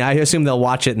 because I assume they'll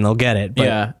watch it and they'll get it. But.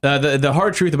 Yeah, the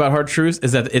hard truth about hard truths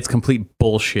is that it's complete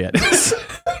bullshit.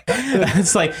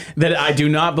 It's like that. I do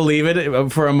not believe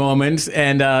it for a moment,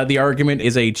 and the argument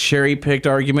is a cherry-picked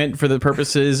argument for the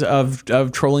purposes of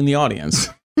trolling the audience.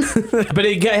 But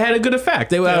it had a good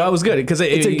effect. It was good because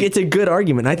it's a good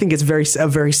argument. I think it's a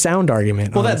very sound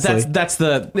argument. Well, it's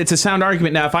a sound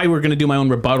argument. Now, if I were going to do my own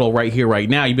rebuttal right here, right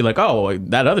now, you'd be like, "Oh,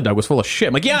 that other Doug was full of shit."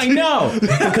 I'm like, yeah, I know,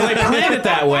 because I planned it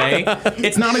that way.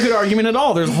 It's not a good argument at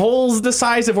all. There's holes the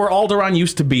size of where Alderaan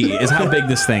used to be. Is how big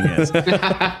this thing is.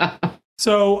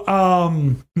 So,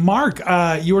 Mark,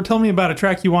 you were telling me about a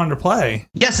track you wanted to play.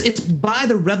 Yes, it's by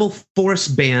the Rebel Force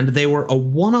Band. They were a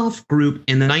one-off group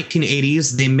in the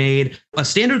 1980s. They made a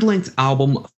standard-length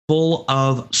album full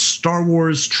of Star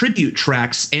Wars tribute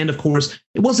tracks, and of course,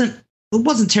 it wasn't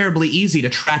terribly easy to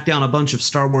track down a bunch of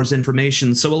Star Wars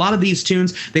information. So a lot of these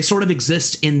tunes, they sort of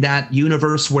exist in that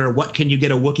universe where What Can You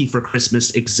Get a Wookiee for Christmas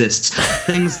exists.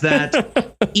 Things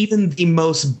that even the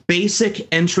most basic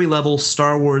entry-level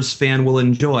Star Wars fan will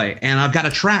enjoy. And I've got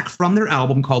a track from their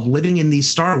album called Living in These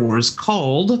Star Wars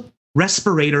called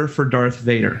Respirator for Darth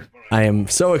Vader. I am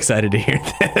so excited to hear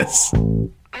this.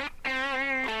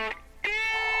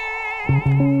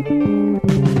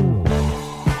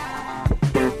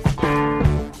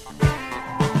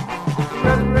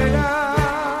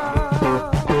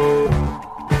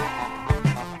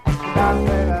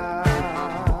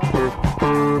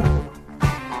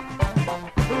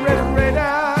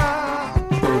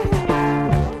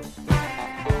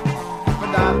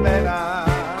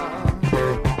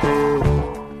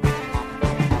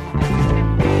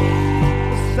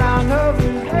 Sound of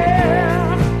his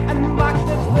hair and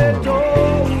blackness they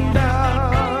told down.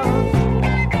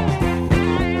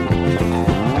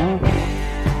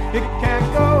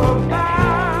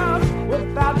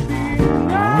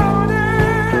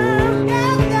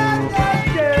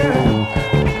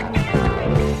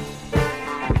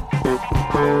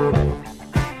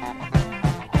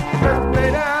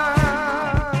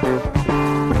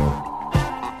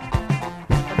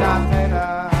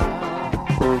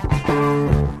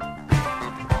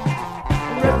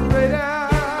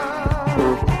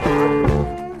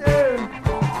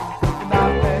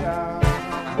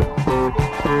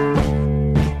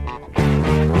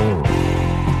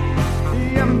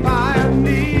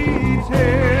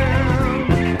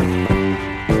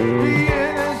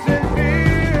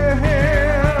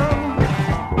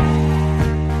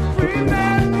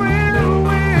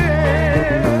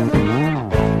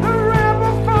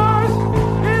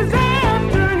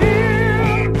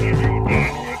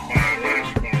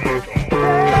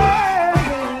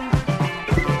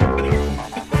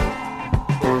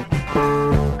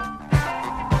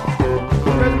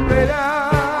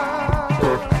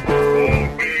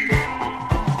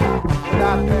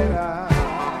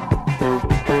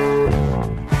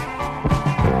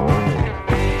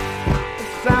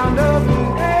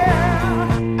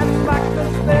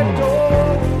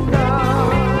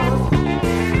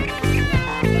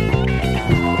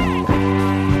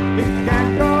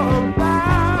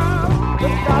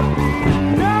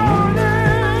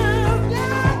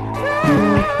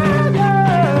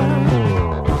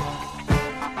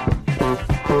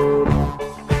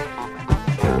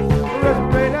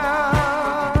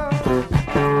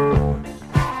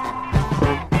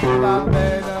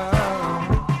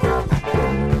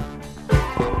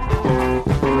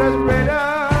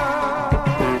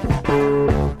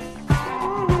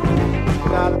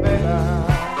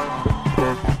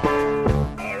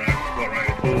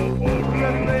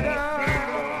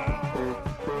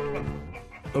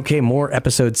 Okay, more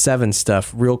episode 7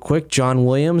 stuff. Real quick, John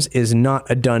Williams is not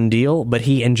a done deal, but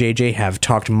he and JJ have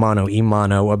talked mano y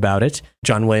mano about it.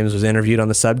 John Williams was interviewed on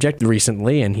the subject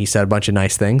recently, and he said a bunch of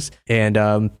nice things. And,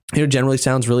 generally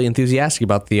sounds really enthusiastic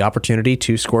about the opportunity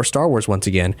to score Star Wars once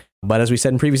again. But as we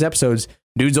said in previous episodes,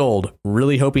 dude's old.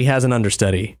 Really hope he has an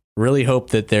understudy. Really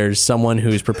hope that there's someone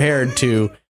who's prepared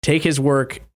to take his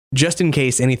work just in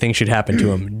case anything should happen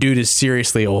to him. Dude is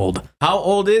seriously old. How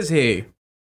old is he?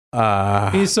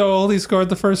 He's so old he scored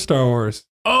the first Star Wars.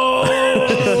 Oh! I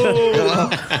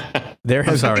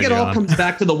think it all comes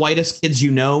back to The Whitest Kids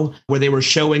You Know, where they were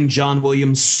showing John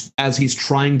Williams as he's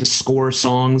trying to score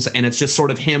songs, and it's just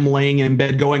sort of him laying in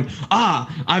bed going,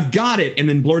 I've got it, and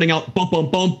then blurting out, bum, bum,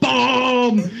 bum,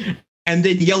 bum, and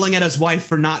then yelling at his wife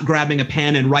for not grabbing a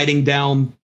pen and writing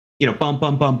down, bum,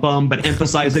 bum, bum, bum, but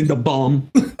emphasizing the bum.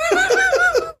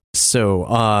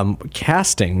 So,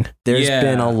 casting. There's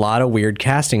been a lot of weird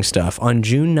casting stuff. On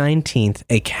June 19th,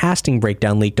 a casting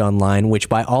breakdown leaked online, which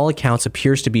by all accounts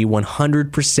appears to be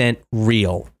 100%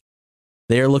 real.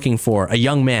 They are looking for a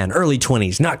young man, early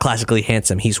 20s, not classically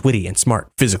handsome. He's witty and smart,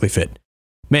 physically fit.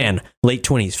 Man, late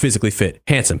 20s, physically fit,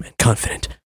 handsome, and confident.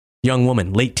 Young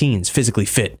woman, late teens, physically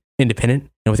fit, independent,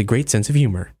 and with a great sense of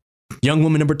humor. Young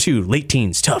woman number 2, late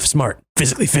teens, tough, smart,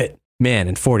 physically fit. Man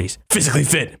in 40s, physically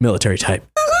fit, military type.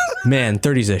 Man,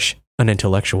 30s-ish, an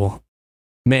intellectual.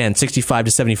 Man, 65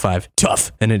 to 75,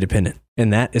 tough and independent.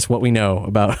 And that is what we know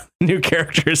about new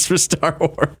characters for Star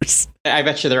Wars. I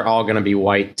bet you they're all going to be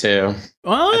white, too.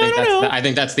 Well, I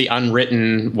think that's the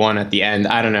unwritten one at the end.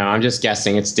 I don't know. I'm just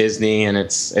guessing. It's Disney, and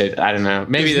I don't know.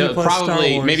 Maybe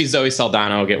maybe Zoe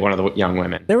Saldana will get one of the young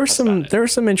women. There were some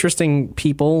interesting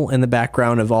people in the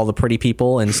background of all the pretty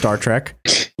people in Star Trek.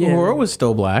 Aurora was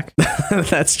still black.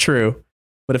 That's true.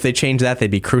 But if they changed that, they'd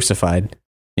be crucified.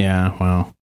 Yeah,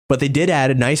 well. But they did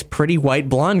add a nice, pretty white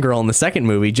blonde girl in the second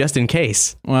movie, just in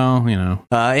case. Well,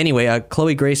 Anyway,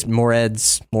 Chloe Grace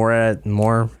Moretz,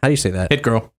 how do you say that? Hit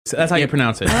Girl. That's how you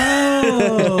pronounce it.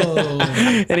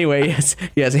 Oh. Anyway,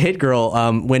 yes, Hit Girl.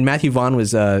 When Matthew Vaughn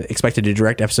was expected to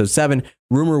direct episode 7,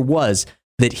 rumor was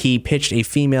that he pitched a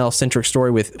female-centric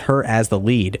story with her as the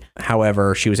lead.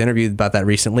 However, she was interviewed about that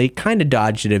recently, kind of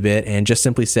dodged it a bit, and just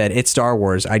simply said, it's Star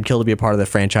Wars. I'd kill to be a part of the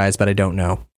franchise, but I don't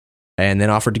know. And then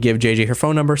offered to give JJ her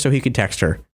phone number so he could text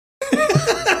her. We're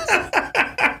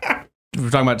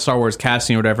talking about Star Wars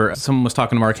casting or whatever. Someone was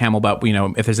talking to Mark Hamill about,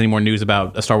 if there's any more news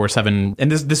about a Star Wars 7.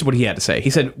 And this is what he had to say.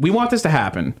 He said, we want this to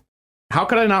happen. How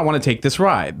could I not want to take this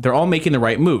ride? They're all making the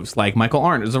right moves, like Michael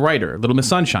Arndt is a writer, Little Miss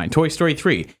Sunshine, Toy Story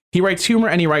 3. He writes humor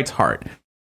and he writes heart.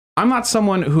 I'm not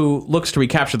someone who looks to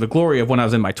recapture the glory of when I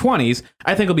was in my 20s.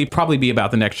 I think it'll probably be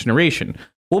about the next generation.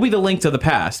 We'll be the link to the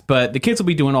past, but the kids will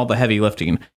be doing all the heavy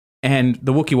lifting. And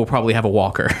the Wookiee will probably have a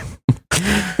walker. And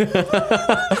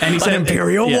he said, an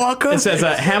Imperial walker? It says,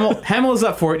 Hamill is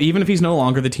up for it, even if he's no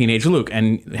longer the teenage Luke.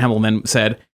 And Hamill then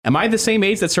said, am I the same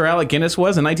age that Sir Alec Guinness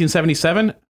was in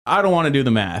 1977? I don't want to do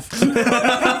the math.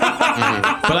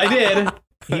 But I did.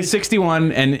 He's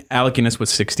 61 and Alec Guinness was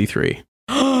 63.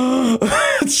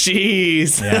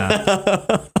 Jeez.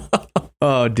 Yeah.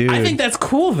 Oh, dude. I think that's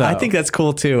cool, though. I think that's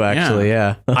cool, too, actually,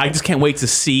 yeah. I just can't wait to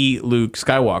see Luke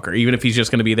Skywalker, even if he's just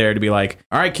going to be there to be like,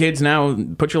 all right, kids, now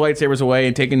put your lightsabers away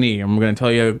and take a knee. I'm going to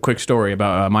tell you a quick story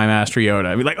about my master Yoda.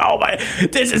 I'd be like, oh,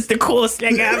 this is the coolest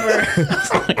thing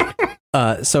ever.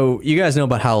 So you guys know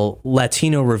about how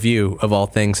Latino Review, of all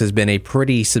things, has been a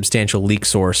pretty substantial leak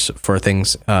source for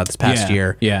things this past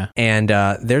year. Yeah. And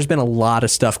there's been a lot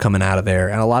of stuff coming out of there,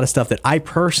 and a lot of stuff that I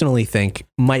personally think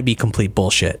might be complete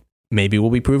bullshit. Maybe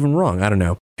we'll be proven wrong. I don't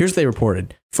know. Here's what they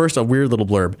reported. First, a weird little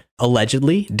blurb.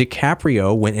 Allegedly,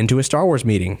 DiCaprio went into a Star Wars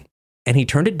meeting, and he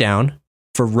turned it down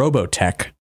for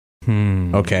Robotech.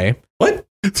 Okay. What?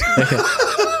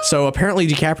 So apparently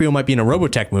DiCaprio might be in a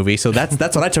Robotech movie. So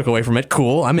that's what I took away from it.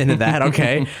 Cool. I'm into that.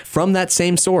 Okay. From that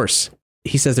same source,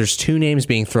 He says there's two names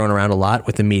being thrown around a lot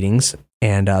with the meetings,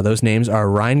 and those names are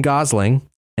Ryan Gosling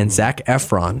and Zac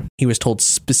Efron. He was told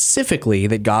specifically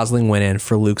that Gosling went in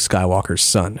for Luke Skywalker's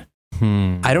son.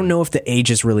 I don't know if the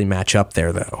ages really match up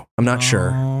there, though. I'm not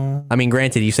sure. I mean,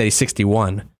 granted, you said he's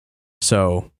 61,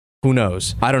 so who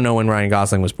knows? I don't know when Ryan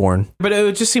Gosling was born. But it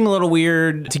would just seem a little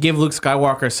weird to give Luke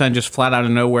Skywalker a son just flat out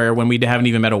of nowhere when we haven't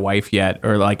even met a wife yet.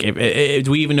 Or like, do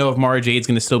we even know if Mara Jade's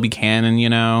going to still be canon, you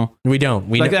know? We don't.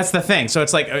 That's the thing. So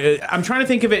it's like, I'm trying to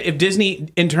think of it, if Disney,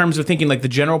 in terms of thinking like the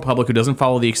general public who doesn't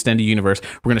follow the extended universe,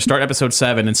 we're going to start episode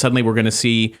 7 and suddenly we're going to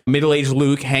see middle-aged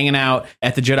Luke hanging out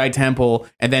at the Jedi Temple,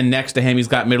 and then next to him he's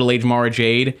got middle-aged Mara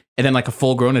Jade, and then like a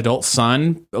full-grown adult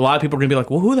son. A lot of people are going to be like,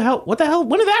 well, what the hell?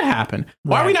 When did that happen?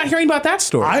 Why are we not hearing about that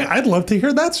story? I'd love to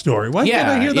hear that story. Why can't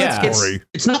I hear that story?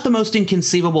 It's not the most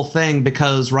inconceivable thing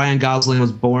because Ryan Gosling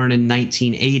was born in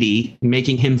 1980,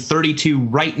 making him 32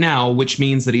 right now, which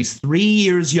means that he's 3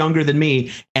 years younger than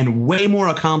me and way more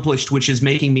accomplished, which is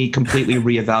making me completely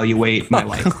reevaluate my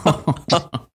life.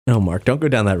 No, Mark, don't go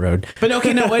down that road. But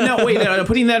okay, wait,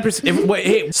 putting that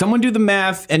hey, someone do the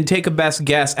math and take a best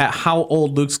guess at how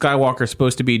old Luke Skywalker is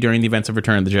supposed to be during the events of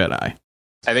Return of the Jedi.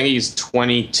 I think he's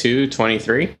 22,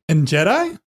 23. In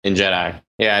Jedi? In Jedi.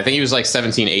 Yeah, I think he was like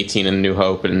 17, 18 in New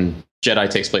Hope, and Jedi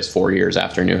takes place 4 years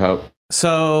after New Hope.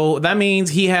 So that means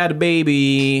he had a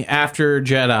baby after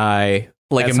Jedi.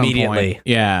 Like immediately.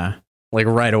 Yeah. Like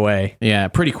right away. Yeah,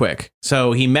 pretty quick.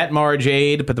 So he met Mara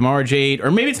Jade, but the Mara Jade, or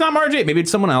maybe it's not Mara Jade, maybe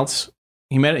it's someone else.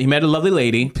 He met a lovely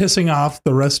lady. Pissing off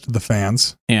the rest of the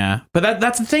fans. Yeah. But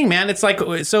that's the thing, man. It's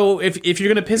like, so if you're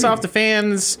going to piss off the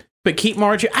fans, but keep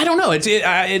Mara Jade, I don't know.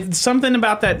 It's something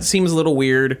about that seems a little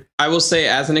weird. I will say,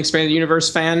 as an Expanded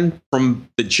Universe fan, from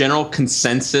the general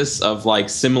consensus of like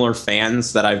similar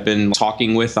fans that I've been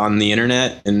talking with on the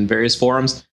internet and various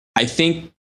forums, I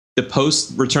think the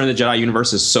post Return of the Jedi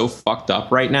universe is so fucked up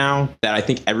right now that I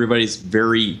think everybody's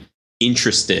very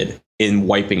interested in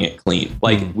wiping it clean.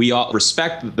 Like, we all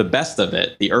respect the best of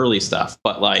it, the early stuff,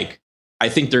 but like, I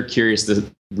think they're curious to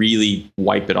really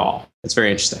wipe it all. It's very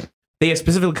interesting. They have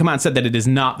specifically come out and said that it is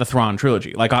not the Thrawn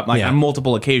trilogy. On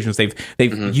multiple occasions, they've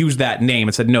used that name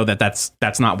and said, no, that's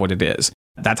not what it is.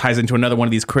 That ties into another one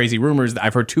of these crazy rumors.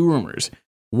 I've heard two rumors.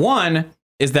 One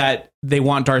is that they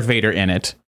want Darth Vader in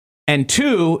it. And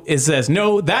two says,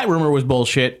 no, that rumor was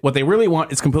bullshit. What they really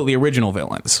want is completely original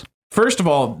villains. First of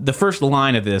all, the first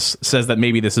line of this says that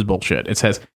maybe this is bullshit. It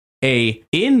says, a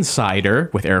insider,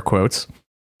 with air quotes,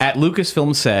 at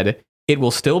Lucasfilm said, it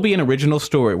will still be an original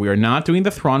story. We are not doing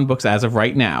the Thrawn books as of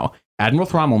right now. Admiral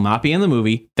Thrawn will not be in the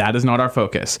movie. That is not our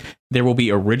focus. There will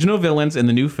be original villains in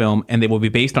the new film, and they will be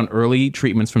based on early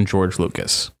treatments from George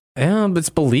Lucas. Yeah, but it's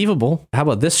believable. How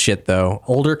about this shit, though?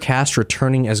 Older cast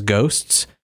returning as ghosts.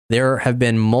 There have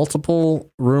been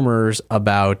multiple rumors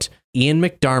about Ian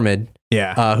McDiarmid,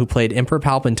 who played Emperor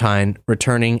Palpatine,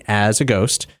 returning as a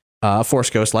ghost, a Force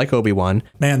ghost like Obi-Wan.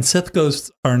 Man, Sith ghosts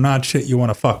are not shit you want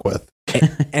to fuck with.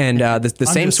 And the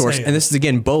same source, and this is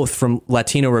again both from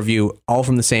Latino Review, all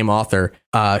from the same author.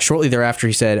 Shortly thereafter,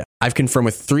 he said, I've confirmed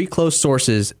with 3 close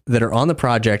sources that are on the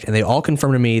project, and they all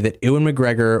confirmed to me that Ewan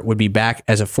McGregor would be back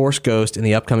as a Force ghost in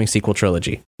the upcoming sequel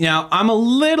trilogy. Now, I'm a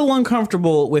little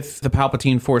uncomfortable with the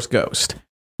Palpatine Force ghost,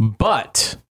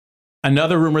 but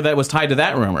another rumor that was tied to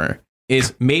that rumor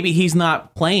is maybe he's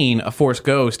not playing a Force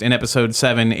ghost in episode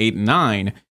 7, 8, and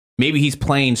 9. Maybe he's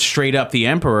playing straight up the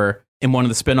Emperor in one of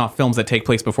the spin-off films that take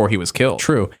place before he was killed.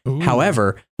 True. Ooh.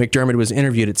 However, McDiarmid was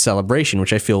interviewed at Celebration,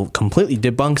 which I feel completely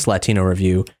debunks Latino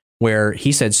Review, where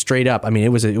he said straight up, I mean, it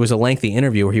was a lengthy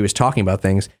interview where he was talking about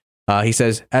things. He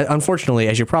says, unfortunately,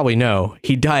 as you probably know,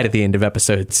 he died at the end of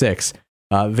episode 6.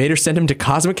 Vader sent him to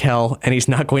cosmic hell, and he's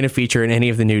not going to feature in any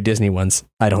of the new Disney ones,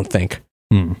 I don't think.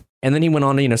 And then he went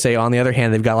on to, say, on the other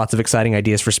hand, they've got lots of exciting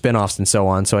ideas for spin-offs and so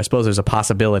on, so I suppose there's a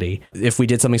possibility. If we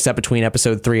did something set between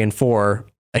episode 3 and 4,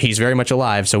 he's very much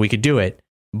alive, so we could do it.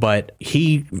 But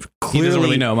he doesn't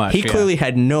really know much. He clearly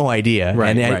had no idea,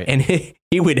 right. And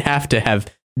he would have to have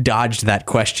dodged that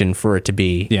question for it to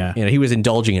be. Yeah, he was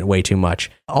indulging it way too much.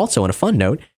 Also, on a fun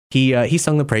note, he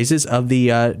sung the praises of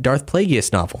the Darth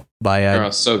Plagueis novel by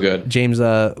so good James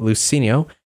Luceno,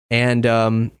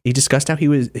 and he discussed how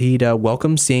he'd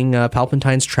welcome seeing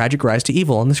Palpatine's tragic rise to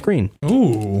evil on the screen.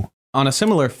 Ooh. On a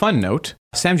similar fun note,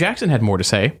 Sam Jackson had more to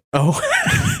say. Oh,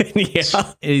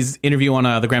 yeah. His interview on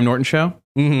the Graham Norton show.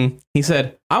 Mm-hmm. He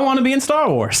said, I want to be in Star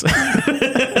Wars.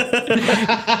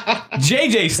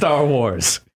 JJ Star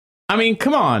Wars. I mean,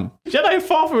 come on. Jedi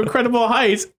fall from incredible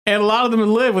heights, and a lot of them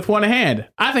live with one hand.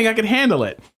 I think I could handle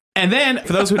it. And then,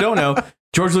 for those who don't know,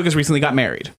 George Lucas recently got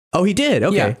married. Oh, he did.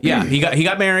 Okay. Yeah. He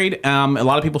got married. A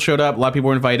lot of people showed up. A lot of people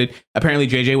were invited. Apparently,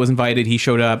 JJ was invited. He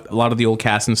showed up. A lot of the old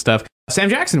cast and stuff. Sam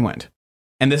Jackson went.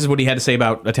 And this is what he had to say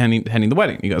about attending the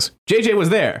wedding. He goes, JJ was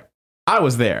there. I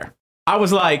was there. I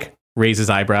was like, raise his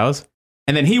eyebrows.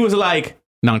 And then he was like,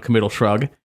 non-committal shrug.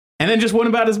 And then just went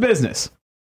about his business.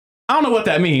 I don't know what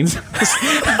that means.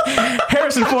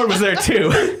 Harrison Ford was there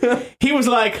too. He was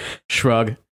like,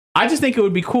 shrug. I just think it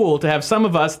would be cool to have some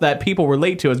of us that people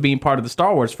relate to as being part of the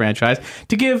Star Wars franchise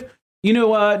to give,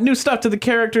 new stuff to the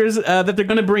characters that they're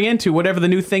going to bring into whatever the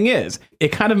new thing is. It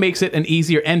kind of makes it an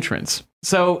easier entrance.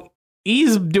 So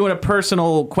he's doing a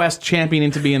personal quest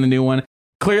championing to be in the new one.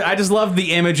 Clear. I just love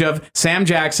the image of Sam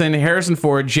Jackson, Harrison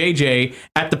Ford, JJ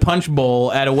at the punch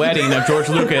bowl at a wedding of George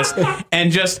Lucas,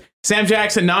 and just Sam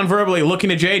Jackson non-verbally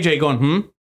looking at JJ going,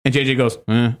 and JJ goes,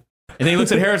 And then he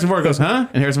looks at Harrison Ford and goes, huh?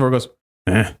 And Harrison Ford goes,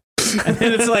 And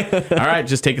then it's like, all right,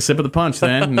 just take a sip of the punch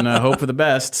then and hope for the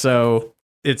best. So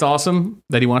it's awesome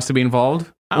that he wants to be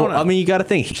involved. I don't know. I mean, you got to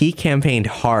think he campaigned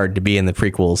hard to be in the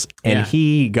prequels, and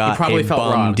he got probably a felt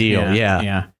bum robbed. deal.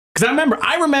 Yeah. Because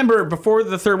I remember before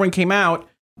the third one came out,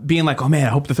 being like, oh man, I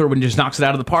hope the third one just knocks it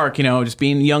out of the park, just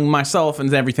being young myself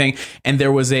and everything. And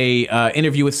there was a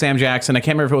interview with Sam Jackson. I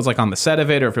can't remember if it was like on the set of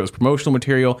it or if it was promotional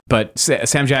material, but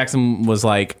Sam Jackson was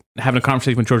like having a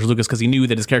conversation with George Lucas because he knew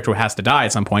that his character has to die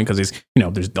at some point because he's,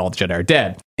 there's all the Jedi are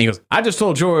dead. And he goes, I just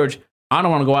told George, I don't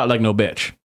want to go out like no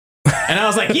bitch. And I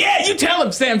was like, yeah, you tell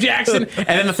him, Sam Jackson. And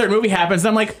then the third movie happens and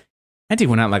I'm like, that dude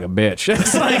went out like a bitch.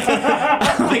 It's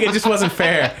like it just wasn't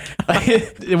fair.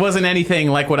 It wasn't anything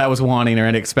like what I was wanting or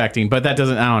expecting. But that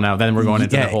doesn't. I don't know. Then we're going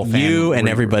into the whole thing. You and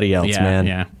everybody else, man.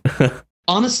 Yeah.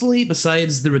 Honestly,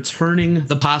 besides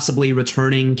the possibly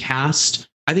returning cast,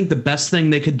 I think the best thing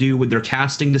they could do with their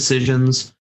casting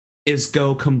decisions is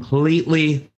go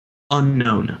completely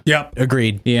unknown. Yep.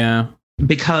 Agreed. Yeah.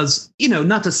 Because,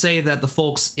 not to say that the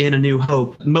folks in A New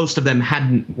Hope, most of them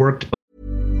hadn't worked.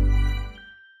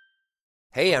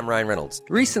 Hey, I'm Ryan Reynolds.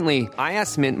 Recently, I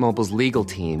asked Mint Mobile's legal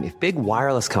team if big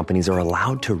wireless companies are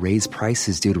allowed to raise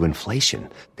prices due to inflation.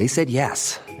 They said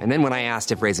yes. And then when I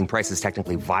asked if raising prices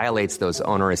technically violates those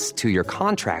onerous 2-year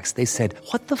contracts, they said,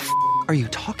 what the f*** are you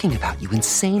talking about, you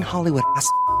insane Hollywood ass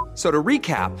f- So to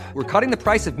recap, we're cutting the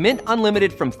price of Mint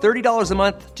Unlimited from $30 a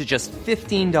month to just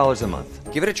 $15 a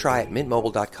month. Give it a try at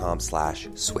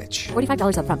mintmobile.com/switch.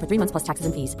 $45 up front for 3 months plus taxes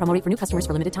and fees. Promo rate for new customers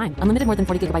for limited time. Unlimited more than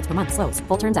 40 gigabytes per month. Slows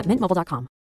full terms at mintmobile.com.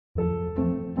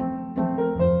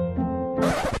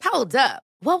 Hold up.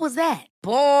 What was that?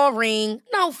 Boring.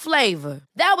 No flavor.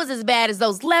 That was as bad as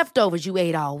those leftovers you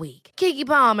ate all week. Keke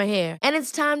Palmer here. And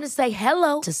it's time to say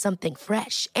hello to something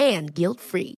fresh and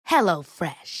guilt-free. Hello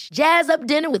Fresh. Jazz up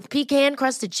dinner with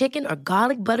pecan-crusted chicken or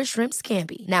garlic butter shrimp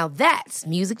scampi. Now that's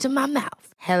music to my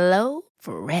mouth. Hello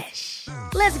Fresh.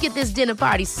 Let's get this dinner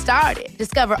party started.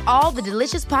 Discover all the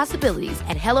delicious possibilities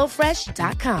at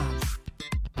HelloFresh.com.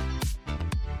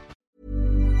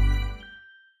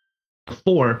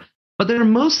 Before, but they're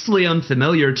mostly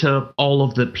unfamiliar to all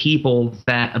of the people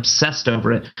that obsessed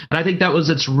over it. And I think that was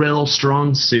its real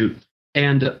strong suit.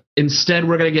 And instead,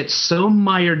 we're going to get so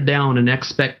mired down in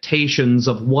expectations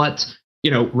of what,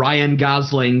 Ryan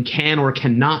Gosling can or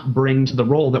cannot bring to the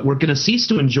role that we're going to cease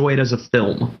to enjoy it as a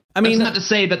film. I mean, that's not to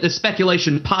say that the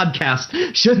speculation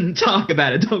podcast shouldn't talk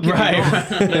about it. Don't get me wrong.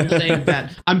 I'm saying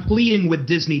that I'm pleading with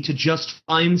Disney to just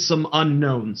find some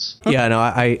unknowns. Yeah, no,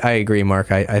 I agree,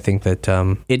 Mark. I think that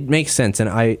it makes sense.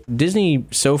 And Disney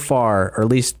so far, or at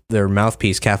least their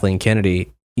mouthpiece, Kathleen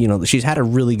Kennedy, she's had a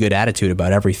really good attitude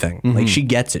about everything. Mm-hmm. Like, she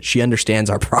gets it. She understands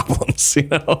our problems,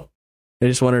 I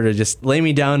just want her to just lay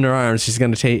me down in her arms. She's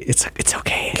going to take it's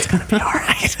okay. It's going to be all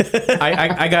right.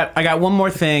 I got one more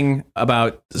thing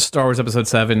about Star Wars Episode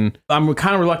 7. I'm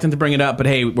kind of reluctant to bring it up, but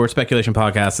hey, we're a speculation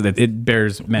podcast. It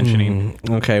bears mentioning.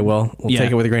 Okay, well, we'll take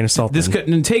it with a grain of salt.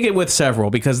 Take it with several,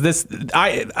 because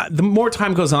the more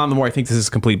time goes on, the more I think this is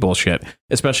complete bullshit,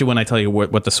 especially when I tell you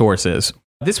what the source is.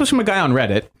 This was from a guy on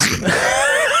Reddit.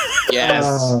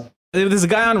 Yes. There's a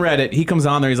guy on Reddit. He comes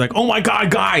on there. He's like, "Oh my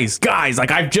god, guys! Like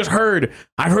I've heard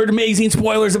amazing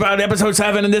spoilers about Episode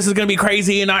 7, and this is gonna be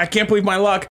crazy, and I can't believe my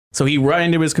luck." So he ran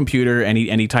into his computer and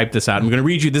he typed this out. I'm gonna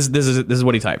read you this. This is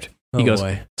what he typed. He goes,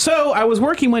 boy. "So I was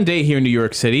working one day here in New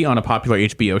York City on a popular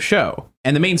HBO show,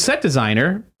 and the main set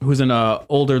designer, who's an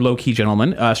older, low-key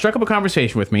gentleman, struck up a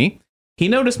conversation with me. He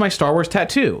noticed my Star Wars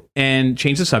tattoo and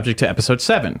changed the subject to Episode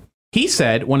 7. He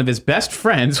said one of his best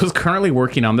friends was currently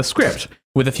working on the script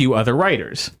with a few other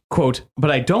writers. Quote, but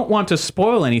I don't want to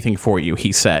spoil anything for you,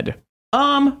 he said.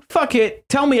 Fuck it.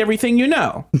 Tell me everything you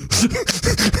know.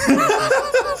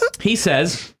 He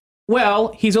says, well,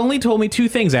 he's only told me 2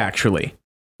 things, actually.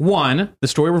 1, the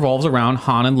story revolves around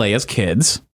Han and Leia's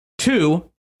kids. 2,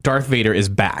 Darth Vader is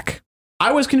back.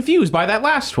 I was confused by that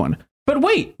last one. But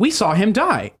wait, we saw him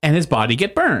die and his body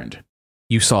get burned.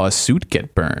 You saw a suit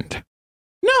get burned.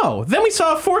 No, then we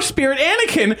saw a Force Spirit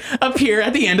Anakin appear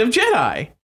at the end of Jedi.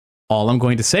 All I'm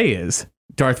going to say is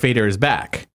Darth Vader is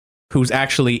back. Who's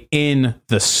actually in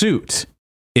the suit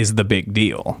is the big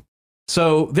deal.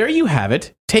 So there you have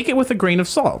it. Take it with a grain of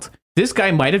salt. This guy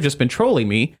might have just been trolling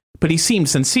me, but he seemed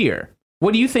sincere.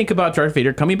 What do you think about Darth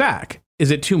Vader coming back?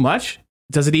 Is it too much?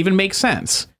 Does it even make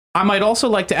sense? I might also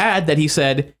like to add that he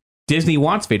said Disney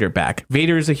wants Vader back.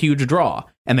 Vader is a huge draw,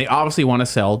 and they obviously want to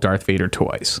sell Darth Vader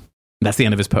toys. That's the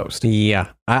end of his post. Yeah,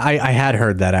 I had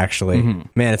heard that, actually.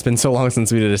 Man, it's been so long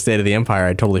since we did a State of the Empire,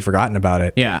 I'd totally forgotten about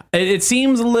it. Yeah, it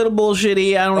seems a little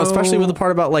bullshitty. I don't know. Especially with the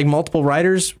part about like multiple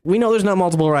writers. We know there's not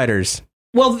multiple writers.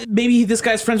 Well, maybe this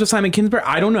guy's friends with Simon Kinberg.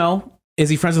 I don't know. Is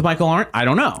he friends with Michael Arndt? I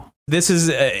don't know. This is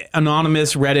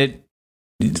anonymous Reddit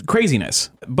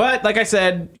craziness. But like I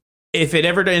said, if it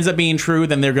ever ends up being true,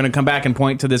 then they're going to come back and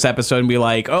point to this episode and be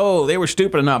like, oh, they were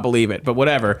stupid and not believe it. But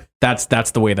whatever. That's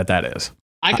the way that is.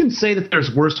 I can say that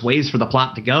there's worse ways for the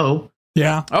plot to go.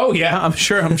 Yeah. Oh, yeah. I'm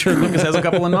sure Lucas has a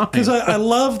couple in mind. Because I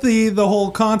love the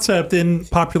whole concept in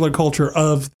popular culture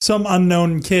of some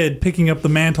unknown kid picking up the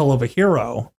mantle of a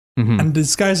hero and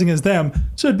disguising as them.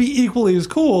 So it'd be equally as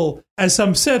cool as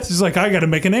some Sith who's like, I got to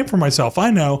make a name for myself.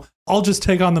 I know. I'll just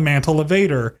take on the mantle of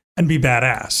Vader and be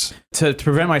badass. To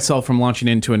prevent myself from launching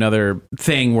into another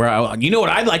thing where, you know what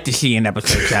I'd like to see in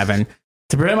episode 7?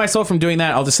 To prevent myself from doing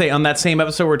that, I'll just say on that same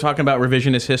episode we're talking about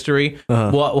revisionist history,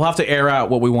 we'll have to air out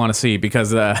what we want to see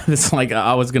because it's like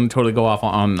I was going to totally go off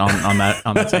on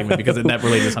that segment because that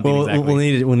relates to something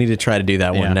exactly. We'll need to try to do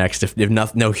that one next if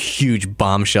no huge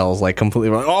bombshells like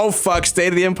completely wrong. Oh fuck! State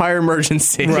of the Empire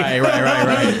emergency. Right.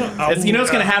 It's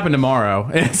going to happen tomorrow.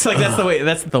 It's like that's the way.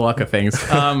 That's the luck of things.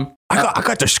 I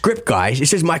got the script, guys. It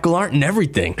says Michael Arndt and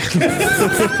everything.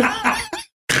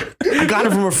 I got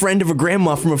it from a friend of a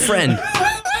grandma from a friend.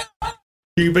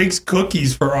 He makes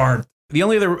cookies for Arndt. The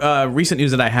only other recent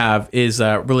news that I have is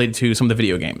related to some of the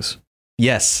video games.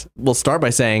 Yes. We'll start by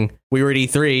saying we were at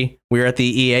E3. We were at the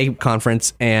EA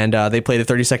conference, and they played a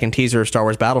 30-second teaser of Star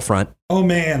Wars Battlefront. Oh,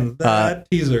 man. That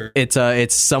teaser.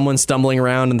 It's someone stumbling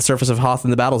around on the surface of Hoth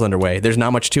and the battle's underway. There's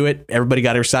not much to it. Everybody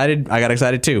got excited. I got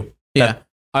excited, too. Yeah.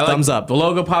 Thumbs up. The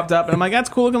logo popped up, and I'm like, that's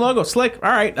a cool looking logo. Slick.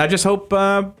 All right. I just hope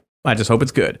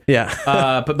it's good.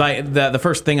 Yeah. But the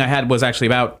first thing I had was actually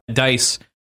about DICE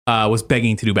was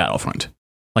begging to do Battlefront.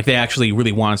 Like they actually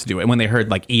really wanted to do it. And when they heard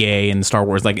like EA and Star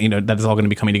Wars, like, that is all going to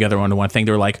be coming together under one thing,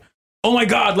 they were like, oh my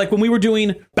God, like when we were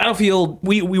doing Battlefield,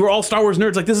 we were all Star Wars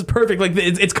nerds. Like, this is perfect. Like,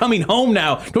 it's coming home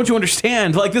now. Don't you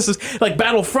understand? Like, this is like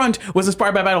Battlefront was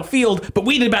inspired by Battlefield, but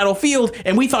we did Battlefield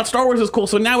and we thought Star Wars was cool.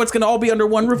 So now it's going to all be under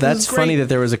one roof. That's funny that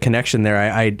there was a connection there.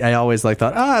 I always like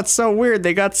thought, it's so weird.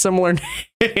 They got similar names.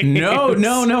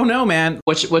 No, man.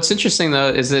 What's interesting though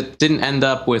is it didn't end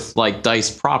up with like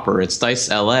DICE proper. It's DICE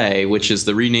LA, which is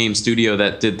the renamed studio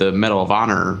that did the Medal of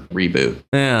Honor reboot.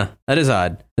 Yeah, that is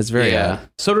odd. It's very odd.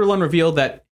 Soderlund revealed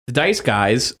that the DICE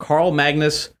guys, Carl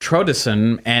Magnus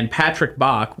Trodesen and Patrick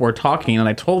Bach, were talking, and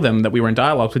I told them that we were in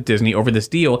dialogue with Disney over this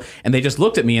deal, and they just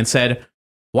looked at me and said,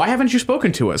 "Why haven't you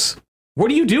spoken to us?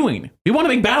 What are you doing? We want to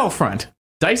make Battlefront."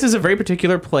 DICE is a very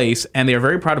particular place, and they are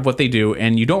very proud of what they do,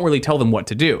 and you don't really tell them what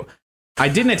to do. I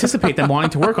didn't anticipate them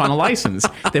wanting to work on a license.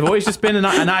 They've always just been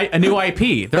a new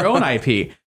IP, their own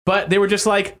IP. But they were just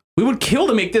like, we would kill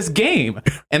to make this game.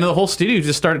 And the whole studio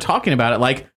just started talking about it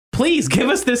like, please give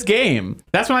us this game.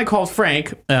 That's when I called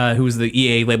Frank, who's the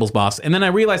EA labels boss, and then I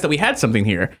realized that we had something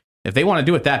here. If they want to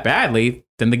do it that badly,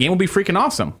 then the game will be freaking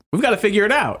awesome. We've got to figure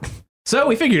it out. So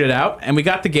we figured it out, and we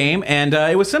got the game, and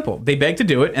it was simple. They begged to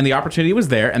do it, and the opportunity was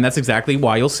there, and that's exactly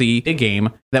why you'll see a game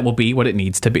that will be what it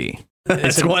needs to be.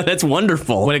 That's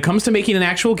wonderful. When it comes to making an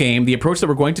actual game, the approach that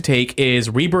we're going to take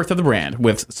is rebirth of the brand,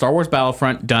 with Star Wars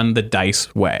Battlefront done the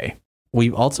DICE way.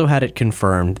 We've also had it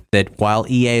confirmed that while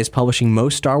EA is publishing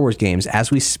most Star Wars games,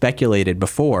 as we speculated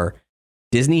before,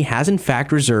 Disney has in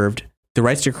fact reserved the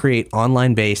rights to create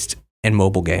online-based and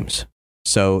mobile games.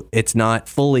 So it's not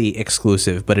fully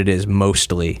exclusive, but it is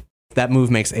mostly. That move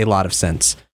makes a lot of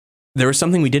sense. There was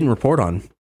something we didn't report on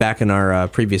back in our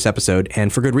previous episode,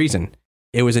 and for good reason.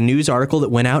 It was a news article that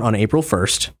went out on April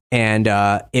 1st, and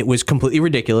it was completely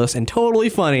ridiculous and totally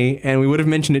funny, and we would have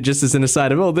mentioned it just as an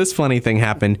aside of, this funny thing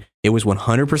happened. It was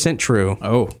 100% true.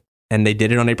 Oh. And they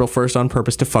did it on April 1st on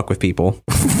purpose to fuck with people.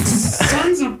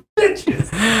 Sons of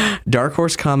bitches! Dark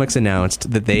Horse Comics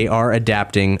announced that they are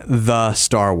adapting the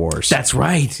Star Wars. That's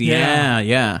right.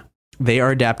 Yeah. They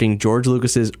are adapting George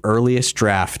Lucas's earliest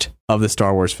draft of the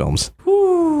Star Wars films.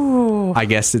 I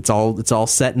guess it's all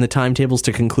set in the timetables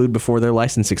to conclude before their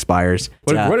license expires.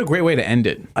 What a great way to end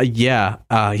it. Yeah.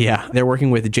 They're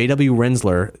working with J.W.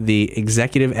 Rensler, the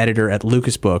executive editor at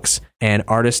Lucas Books, and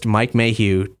artist Mike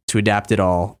Mayhew to adapt it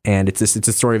all. And it's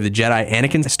a story of the Jedi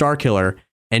Anakin Starkiller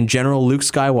and General Luke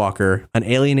Skywalker, an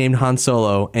alien named Han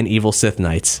Solo, and evil Sith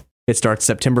Knights. It starts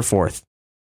September 4th.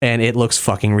 And it looks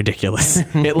fucking ridiculous.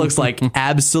 It looks like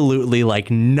absolutely like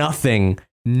nothing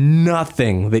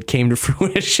that came to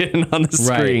fruition on the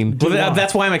screen. Right. Well,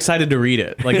 that's why I'm excited to read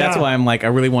it. Like, that's why I'm like, I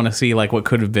really want to see like what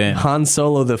could have been. Han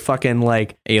Solo, the fucking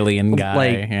like alien guy,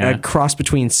 like a cross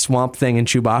between Swamp Thing and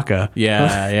Chewbacca.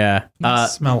 Yeah.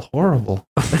 Smell horrible.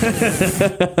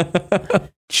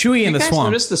 Chewie in the swamp.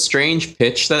 Notice the strange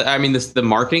pitch that the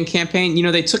marketing campaign. You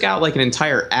know, they took out like an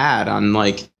entire ad on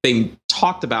like they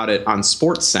talked about it on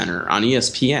Sports Center on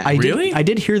ESPN. I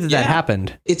did hear that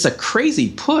happened. It's a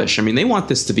crazy push. I mean, they want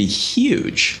this to be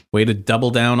huge. Way to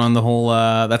double down on the whole.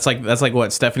 That's like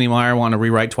what Stephanie Meyer wanted to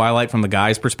rewrite Twilight from the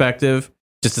guy's perspective.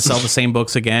 Just to sell the same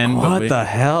books again. What the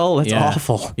hell? That's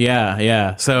awful.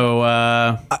 Yeah. So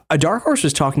a Dark Horse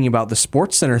was talking about the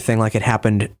Sports Center thing like it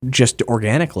happened just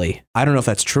organically. I don't know if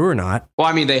that's true or not. Well,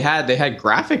 I mean, they had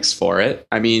graphics for it.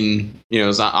 I mean, you know, it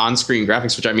was on-screen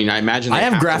graphics, which I mean, I imagine I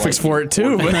have graphics for it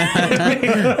too.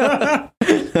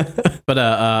 But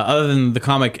other than the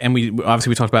comic, and we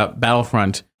talked about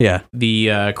Battlefront. Yeah.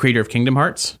 The creator of Kingdom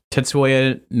Hearts,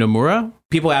 Tetsuya Nomura.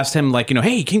 People asked him like, you know,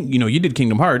 hey, you did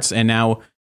Kingdom Hearts, and now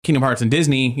Kingdom Hearts and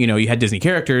Disney, you know, you had Disney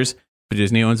characters, but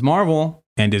Disney owns Marvel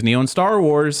and Disney owns Star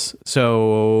Wars.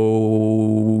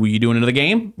 So you doing another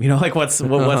game? You know, like what's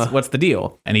the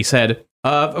deal? And he said,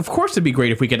 of course it'd be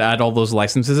great if we could add all those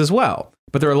licenses as well.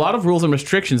 But there are a lot of rules and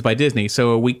restrictions by Disney,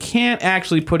 so we can't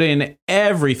actually put in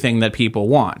everything that people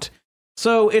want.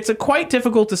 So it's a quite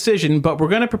difficult decision, but we're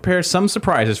going to prepare some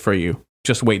surprises for you.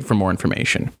 Just wait for more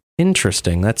information.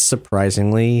 Interesting. That's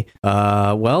surprisingly,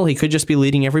 well, he could just be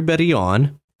leading everybody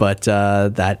on. But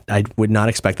that I would not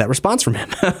expect that response from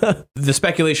him. The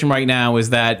speculation right now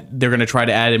is that they're going to try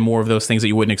to add in more of those things that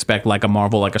you wouldn't expect, like a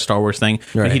Marvel, like a Star Wars thing.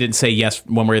 Right. And he didn't say yes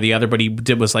one way or the other, but he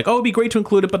was like, oh, it'd be great to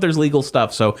include it, but there's legal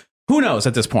stuff. So who knows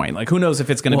at this point? Like, who knows if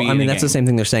it's going to be? I mean, that's the same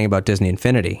thing they're saying about Disney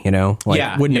Infinity. You know,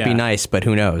 like, wouldn't it be nice? But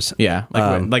who knows? Yeah,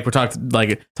 like we're talking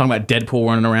about Deadpool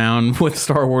running around with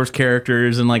Star Wars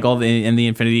characters and like all the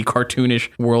Infinity cartoonish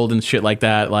world and shit like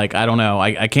that. Like, I don't know.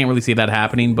 I can't really see that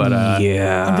happening. But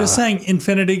yeah, I'm just saying,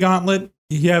 Infinity Gauntlet.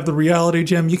 You have the reality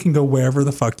gem. You can go wherever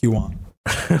the fuck you want.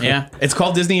 Yeah, it's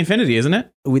called Disney Infinity, isn't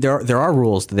it? There are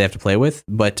rules that they have to play with,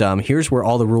 but here's where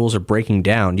all the rules are breaking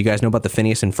down. Do you guys know about the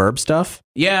Phineas and Ferb stuff?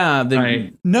 Yeah.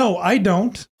 No, I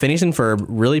don't. Phineas and Ferb,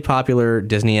 really popular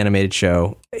Disney animated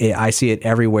show. I see it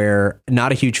everywhere.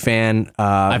 Not a huge fan.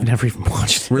 I've never even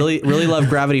watched it. Really love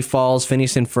Gravity Falls.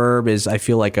 Phineas and Ferb is, I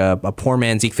feel like a poor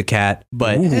man's Eek the Cat.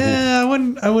 But I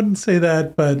wouldn't say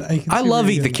that. But I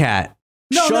love Eek the Cat.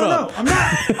 No, Shut up. I'm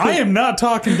not. I am not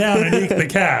talking down at Eek the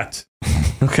Cat.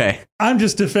 Okay. I'm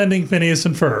just defending Phineas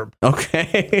and Ferb.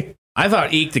 Okay. I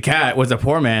thought Eek the Cat was a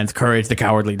poor man's Courage the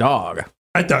Cowardly Dog.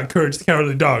 I thought Courage the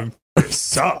Cowardly Dog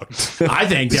sucked. I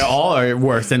think they all are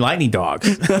worse than Lightning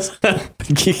Dogs.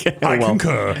 I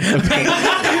concur.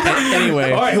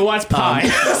 Anyway, all right, who wants pie?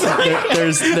 There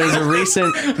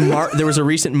was a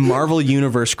recent Marvel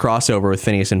Universe crossover with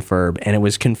Phineas and Ferb, and it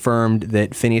was confirmed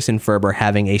that Phineas and Ferb are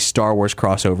having a Star Wars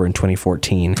crossover in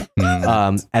 2014.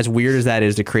 As weird as that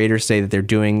is, the creators say that they're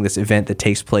doing this event that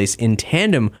takes place in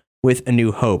tandem with A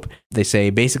New Hope. They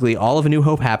say basically all of A New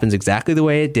Hope happens exactly the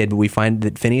way it did, but we find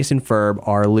that Phineas and Ferb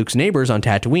are Luke's neighbors on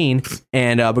Tatooine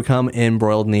and become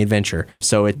embroiled in the adventure.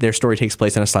 So their story takes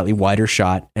place in a slightly wider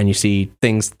shot, and you see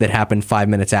things that happen 5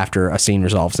 minutes after a scene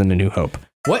resolves in A New Hope.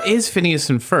 What is Phineas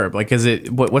and Ferb? Like, is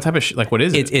it what type of what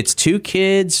is it? It's two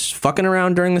kids fucking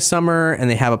around during the summer,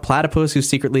 and they have a platypus who's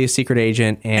secretly a secret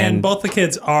agent, and both the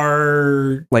kids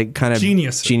are like kind of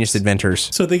genius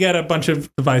inventors. So they got a bunch of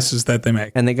devices that they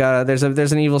make, and they got there's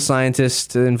an evil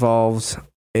scientist involved.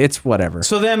 It's whatever.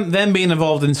 So them being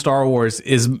involved in Star Wars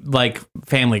is like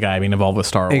Family Guy being involved with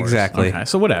Star Wars. Exactly. Okay,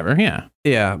 so whatever.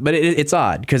 Yeah, but it's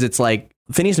odd because it's like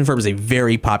Phineas and Ferb is a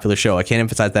very popular show. I can't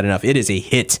emphasize that enough. It is a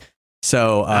hit.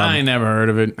 So I never heard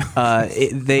of it.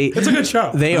 It's a good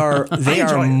show. They are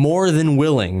more than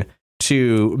willing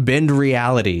to bend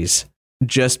realities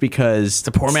just because it's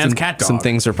a poor man's cat dog. Some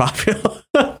things are popular.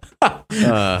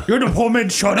 You're the poor man.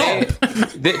 Shut up.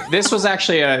 This was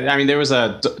actually there was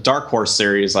a Dark Horse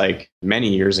series like many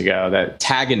years ago that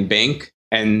Tag and Bink,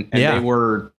 and they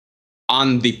were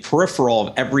on the peripheral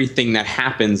of everything that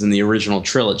happens in the original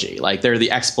trilogy. Like they're the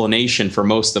explanation for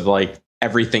most of like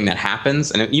everything that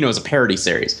happens. And, it's a parody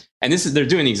series. And they're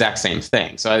doing the exact same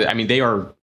thing. So, I mean, they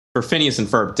are, for Phineas and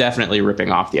Ferb, definitely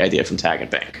ripping off the idea from Tag and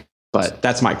Bank. But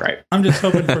that's my gripe. I'm just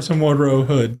hoping for some more Row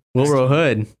Hood. Wilbur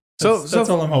Hood. That's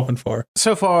all I'm hoping for.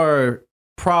 So far,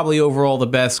 probably overall the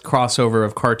best crossover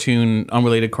of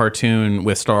unrelated cartoon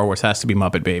with Star Wars has to be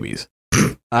Muppet Babies.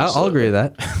 I'll agree with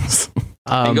that.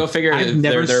 And go figure, I've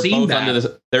never seen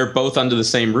that. They're both under the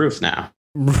same roof now.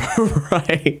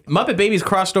 Right. Muppet Babies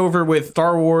crossed over with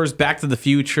Star Wars, Back to the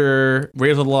Future,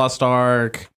 Raiders of the Lost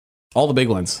Ark, all the big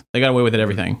ones. They got away with it,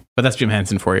 everything. But that's Jim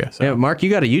Henson for you. So. Yeah, Mark, you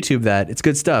got to YouTube that. It's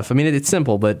good stuff. I mean, it's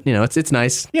simple, but it's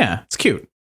nice. Yeah, it's cute.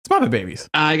 It's Muppet Babies.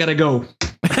 I gotta go.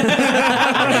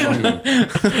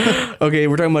 Okay,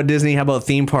 we're talking about Disney. How about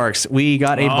theme parks? We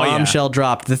got a bombshell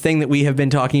dropped. The thing that we have been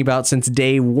talking about since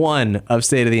day one of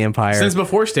State of the Empire. Since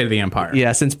before State of the Empire.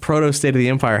 Yeah, since proto State of the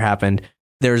Empire happened,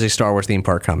 there's a Star Wars theme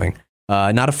park coming.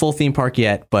 Not a full theme park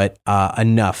yet, but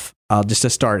enough. Just to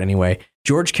start anyway.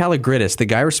 George Kalogridis, the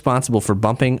guy responsible for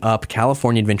bumping up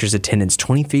California Adventure's attendance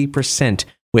 23%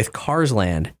 with Cars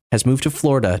Land, has moved to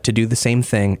Florida to do the same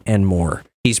thing and more.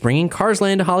 He's bringing Cars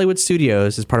Land to Hollywood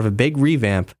Studios as part of a big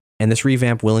revamp, and this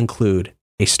revamp will include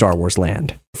a Star Wars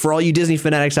land. For all you Disney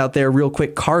fanatics out there, real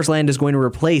quick, Cars Land is going to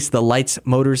replace the Lights,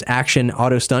 Motors, Action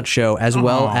Auto Stunt Show, as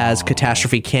well as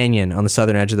Catastrophe Canyon on the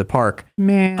southern edge of the park,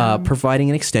 providing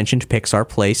an extension to Pixar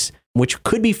Place, which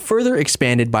could be further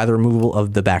expanded by the removal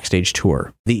of the backstage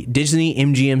tour. The Disney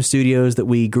MGM Studios that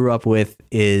we grew up with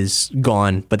is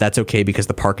gone, but that's okay because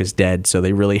the park is dead, so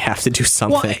they really have to do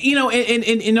something. Well,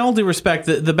 in all due respect,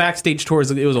 the backstage tour,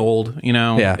 it was old,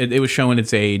 Yeah. It was showing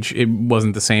its age. It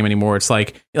wasn't the same anymore. It's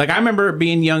like I remember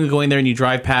being young, going there and you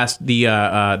drive past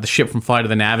the ship from Flight of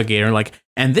the Navigator,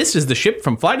 and this is the ship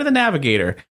from Flight of the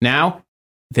Navigator. Now,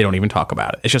 they don't even talk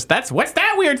about it. It's just, what's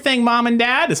that weird thing, Mom and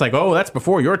Dad? It's like, oh, that's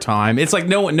before your time. It's like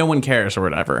no one cares or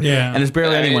whatever. Yeah. And there's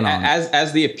barely anyone on.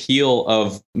 As the appeal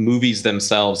of movies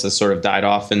themselves has sort of died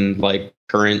off in like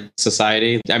current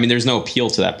society. I mean, there's no appeal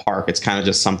to that park. It's kind of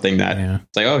just something that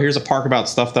it's like, oh, here's a park about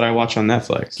stuff that I watch on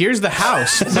Netflix. Here's the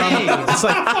house. It's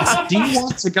like, do you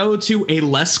want to go to a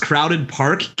less crowded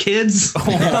park, kids?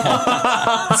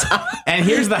 And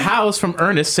here's the house from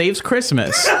Ernest Saves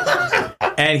Christmas.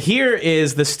 And here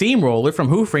is the steamroller from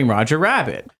Who Framed Roger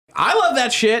Rabbit. I love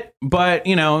that shit, but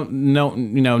no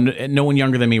one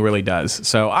younger than me really does.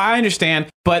 So I understand.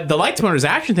 But the Lights, Motors,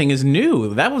 Action thing is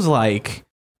new. That was like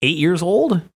 8 years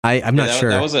old. I'm not sure.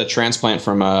 That was a transplant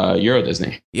from Euro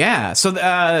Disney. Yeah. So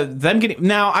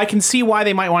now I can see why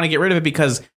they might want to get rid of it,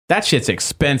 because that shit's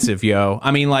expensive, yo.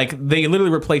 I mean, like, they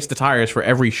literally replaced the tires for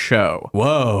every show.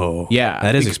 Whoa. Yeah.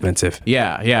 That is expensive.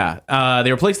 Yeah.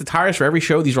 They replaced the tires for every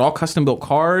show. These are all custom-built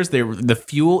cars. The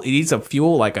fuel, it eats up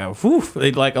fuel like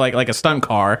a stunt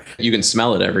car. You can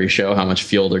smell it every show, how much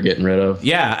fuel they're getting rid of.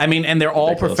 Yeah, I mean, and they're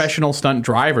all professional stunt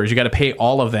drivers. You got to pay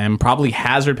all of them. Probably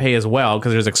hazard pay as well,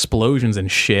 because there's explosions and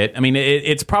shit. I mean,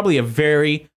 it's probably a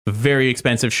very, very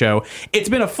expensive show. It's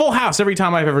been a full house every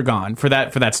time I've ever gone for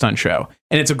that stunt show,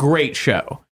 and it's a great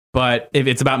show. But if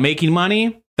it's about making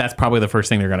money, that's probably the first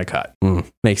thing they're going to cut.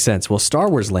 Makes sense. Well, Star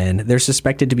Wars Land, they're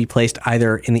suspected to be placed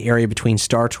either in the area between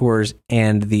Star Tours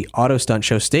and the Auto Stunt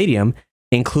Show Stadium,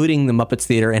 including the Muppets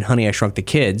Theater and Honey, I Shrunk the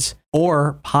Kids,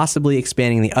 or possibly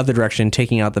expanding the other direction,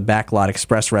 taking out the Backlot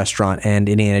Express Restaurant and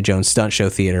Indiana Jones Stunt Show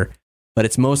Theater. But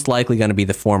it's most likely going to be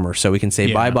the former. So we can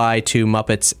say bye-bye to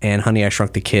Muppets and Honey, I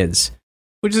Shrunk the Kids.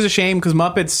 Which is a shame, because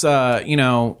Muppets,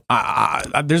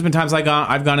 there's been times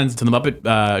I've gone into the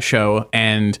Muppet show,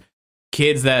 and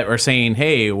kids that are saying,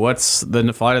 hey, what's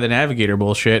the Flight of the Navigator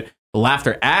bullshit, laugh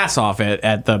their ass off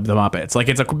at the Muppets. Like,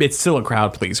 it's still a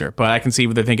crowd pleaser, but I can see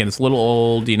what they're thinking. It's a little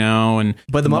old,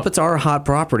 But the Muppets are a hot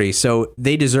property, so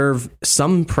they deserve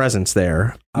some presence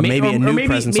there. Maybe a new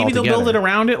presence altogether. Maybe they'll build it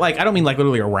around it. Like, I don't mean like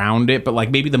literally around it, but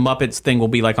like maybe the Muppets thing will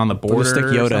be like on the border. Stick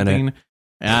Yoda or something. in it.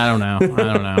 I don't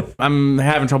know. I'm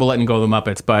having trouble letting go of the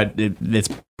Muppets, but it's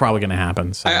probably going to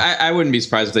happen. So. I wouldn't be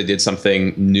surprised if they did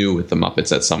something new with the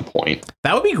Muppets at some point.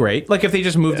 That would be great. Like if they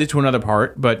just moved it to another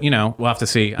part, but we'll have to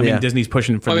see. I mean, Disney's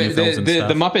pushing for the new films and stuff.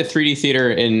 The Muppet 3D theater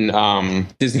in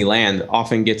Disneyland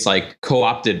often gets like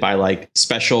co-opted by like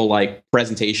special like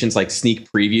presentations, like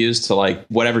sneak previews to like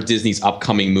whatever Disney's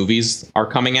upcoming movies are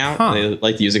coming out. They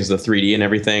like to use it because of the 3D and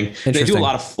everything. They do a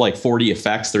lot of like 4D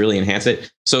effects to really enhance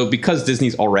it. So because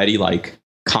Disney's already like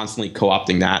constantly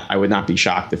co-opting that, I would not be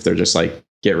shocked if they're just like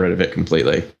get rid of it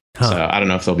completely. So I don't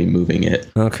know if they'll be moving it.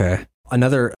 Okay.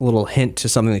 Another little hint to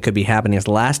something that could be happening is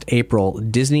last April,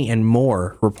 Disney and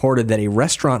more reported that a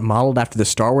restaurant modeled after the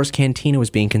Star Wars Cantina was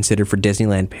being considered for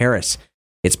Disneyland Paris.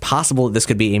 It's possible that this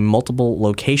could be a multiple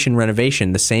location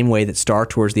renovation, the same way that Star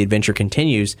Tours The Adventure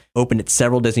Continues opened at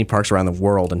several Disney parks around the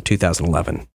world in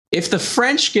 2011. If the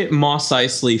French get Mos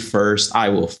Eisley first, I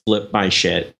will flip my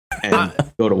shit and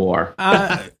go to war.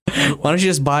 Why don't you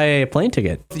just buy a plane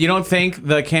ticket? You don't think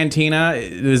the Cantina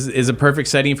is a perfect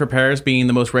setting for Paris, being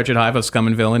the most wretched hive of scum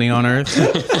and villainy on Earth?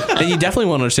 And you definitely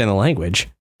won't understand the language.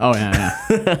 Oh, yeah.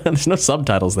 There's no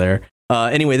subtitles there.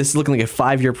 Anyway, this is looking like a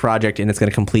 5-year project, and it's going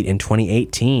to complete in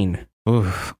 2018.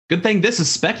 Oof. Good thing this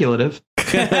is speculative.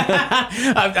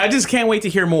 I just can't wait to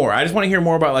hear more. I just want to hear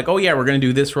more about, like, oh yeah, we're going to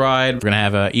do this ride. We're going to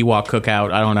have a Ewok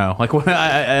cookout. I don't know. Like,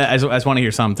 I just want to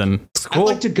hear something. It's cool.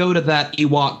 I'd like to go to that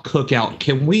Ewok cookout.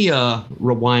 Can we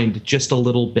rewind just a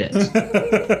little bit?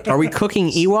 Are we cooking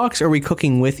Ewoks or are we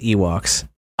cooking with Ewoks?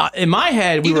 In my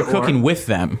head, we were cooking with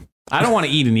them. I don't want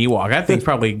to eat an Ewok. That thing's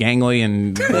probably gangly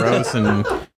and gross and...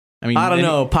 I don't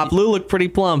know. Pop Lou looked pretty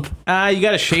plump. You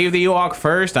got to shave the Ewok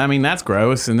first. I mean, that's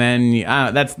gross. And then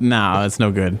that's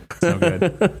no good. It's no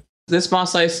good. This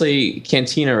Mos Eisley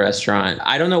Cantina restaurant,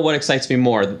 I don't know what excites me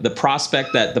more. The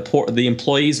prospect that the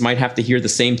employees might have to hear the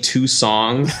same 2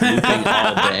 songs looping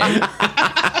all day.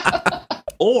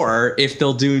 Or if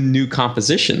they'll do new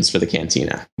compositions for the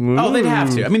Cantina. Oh, they'd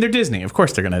have to. I mean, they're Disney. Of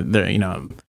course they're going to,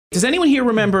 Does anyone here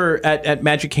remember at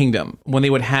Magic Kingdom when they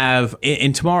would have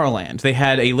in Tomorrowland, they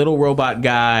had a little robot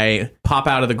guy pop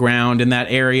out of the ground in that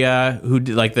area who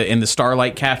did in the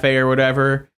Starlight Cafe or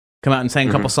whatever, come out and sang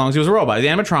a couple songs. He was a robot. The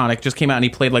animatronic just came out and he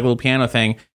played like a little piano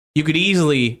thing. You could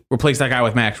easily replace that guy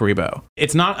with Max Rebo.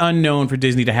 It's not unknown for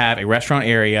Disney to have a restaurant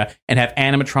area and have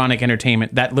animatronic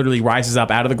entertainment that literally rises up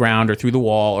out of the ground or through the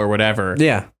wall or whatever.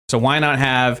 Yeah. So why not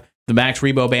have the Max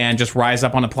Rebo band just rise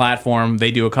up on a platform,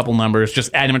 they do a couple numbers,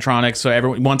 just animatronics,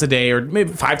 so once a day or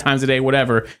maybe 5 times a day,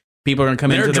 whatever, people are going to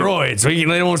come in. They're droids, so they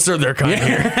don't serve their kind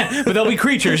here. But they'll be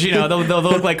creatures, they'll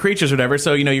look like creatures or whatever,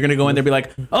 so, you're going to go in there and be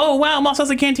like, oh, wow, Mos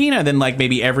Eisley Cantina. Then, like,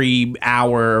 maybe every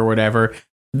hour or whatever,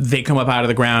 they come up out of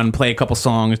the ground, play a couple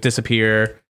songs,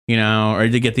 disappear, or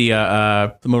they get the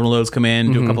modal nodes come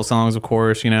in, do a couple songs, of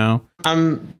course,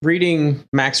 I'm reading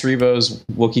Max Rebo's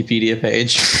Wikipedia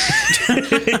page.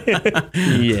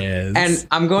 Yes. And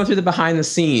I'm going through the behind the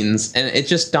scenes, and it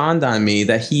just dawned on me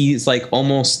that he's like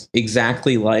almost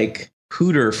exactly like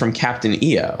Hooter from Captain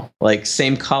EO. Like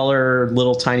same color,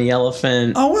 little tiny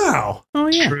elephant. Oh, wow. Oh,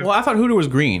 yeah. True. Well, I thought Hooter was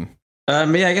green. Yeah,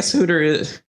 I guess Hooter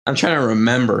is... I'm trying to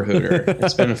remember Hooter.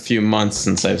 It's been a few months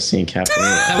since I've seen Captain EO.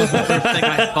 That was the first thing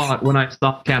I thought when I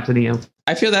saw Captain EO.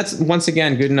 I feel that's, once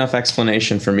again, good enough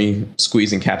explanation for me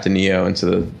squeezing Captain EO into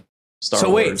the Star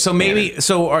Wars.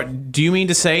 Do you mean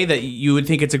to say that you would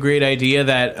think it's a great idea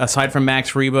that aside from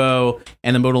Max Rebo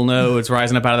and the modal nodes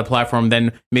rising up out of the platform,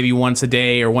 then maybe once a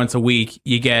day or once a week,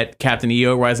 you get Captain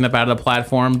EO rising up out of the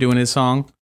platform doing his song?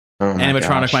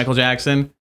 Animatronic Michael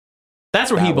Jackson.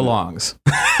 That's where he belongs.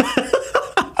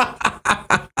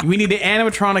 We need the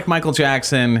animatronic Michael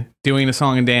Jackson doing a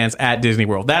song and dance at Disney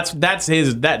World. That's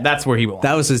where he belongs.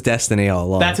 That was his destiny all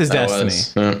along. That's his destiny.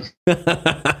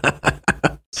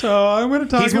 So I'm going to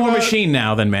talk. He's more machine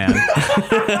now than man.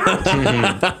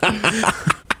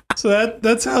 So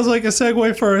that sounds like a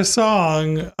segue for a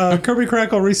song. Kirby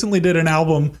Crackle recently did an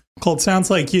album called Sounds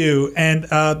Like You, and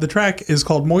the track is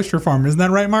called Moisture Farm. Isn't that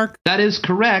right, Mark? That is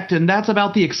correct, and that's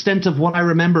about the extent of what I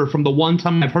remember from the one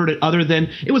time I've heard it, other than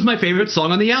it was my favorite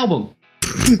song on the album.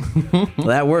 Well,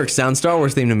 that works. Sounds Star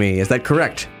Wars theme to me. Is that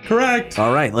correct? Correct.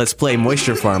 All right, let's play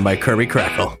Moisture Farm by Kirby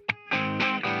Crackle.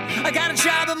 I got a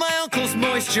job at my uncle's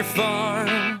moisture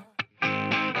farm.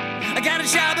 I got a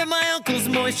job at my uncle's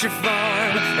moisture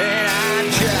farm, and I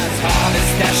just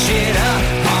harvest that shit up,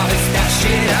 harvest that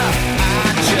shit up.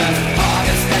 I just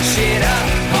harvest that shit up,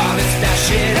 harvest that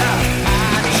shit up.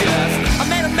 I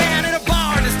met a man in a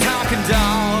bar, this talking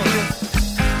dog.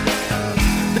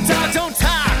 The dog don't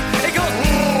talk, it goes,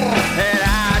 and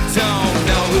I don't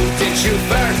know who did you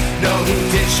first, know who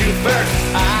did you first.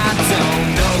 I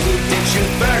don't know who did you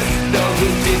first, know who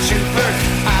did you first.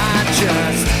 I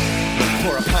just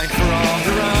pour a pint for all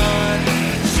to run.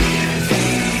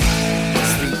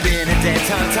 Sleep in a dead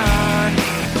tauntaun.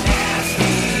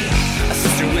 A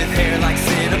sister with hair like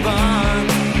Cinnabon.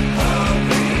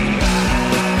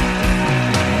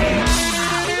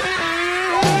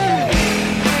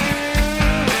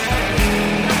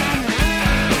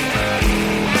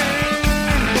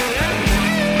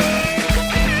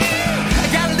 I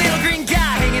got a little green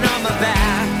guy hanging on my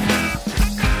back.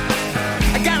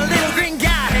 I got a little green guy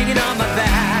hanging on my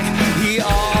back. He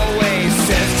always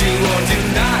says do or do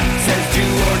not, says do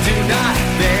or do not.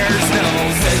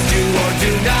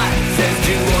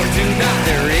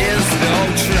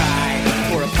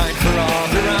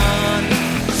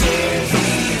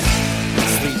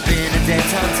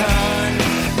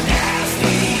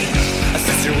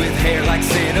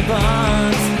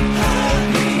 Cinnabons.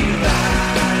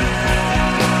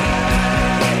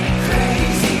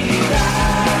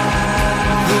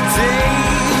 The day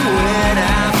when I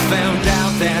found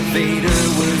out that Vader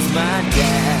was my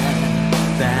dad,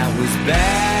 that was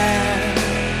bad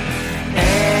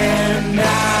and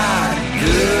not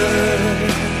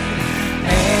good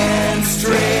and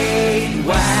straight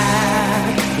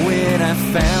whack. When I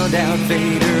found out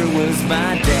Vader was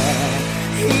my dad,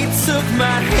 he took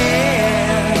my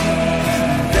hand.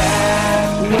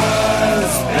 That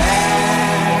was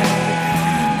bad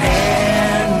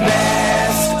and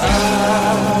messed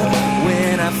up.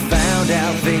 When I found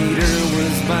out Vader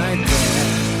was my dad.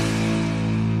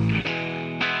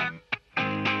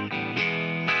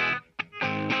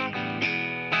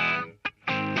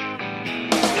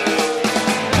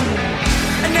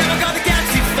 I never got the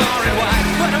galaxy far and wide,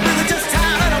 but I'm really just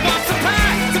tired and I want some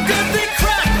pie. Some good big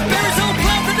crust, berries all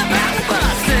plump in the back of the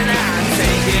bus. And I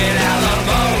take it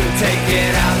Alamo, take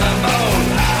it Alamo.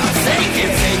 Take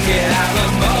it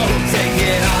Alamo, take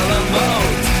it Alamo.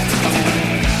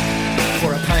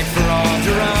 For a pint for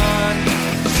Alderaan.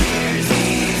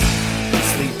 Cheersies.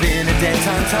 Sleep in a dead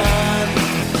tauntaun.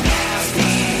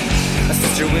 Nasty. A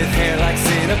sister with hair like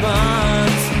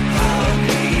Cinnabons.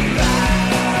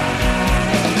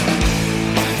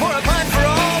 For a pint for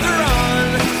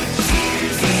Alderaan.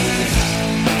 Cheersies.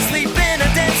 Sleep in a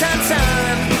dead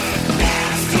tauntaun.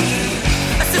 Nasty.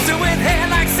 A sister with hair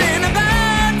like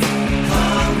Cinnabons.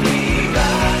 Hungry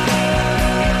ride.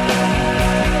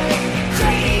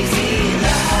 Crazy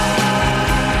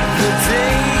love. The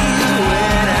day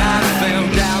when I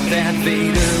found out that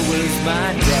Vader was my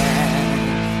dad.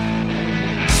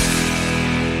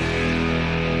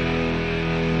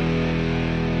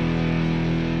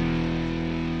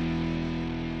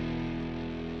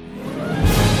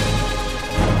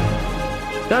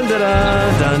 Dun dun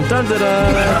dun dun dun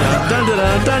dun dun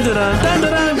dun dun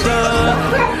dun dun.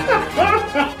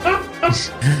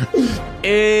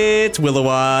 It's Willow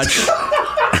Watch.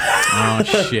 Oh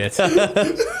shit.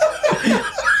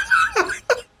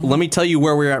 Let me tell you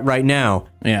where we're at right now.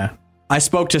 Yeah. I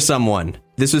spoke to someone.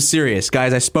 This was serious,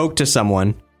 guys. I spoke to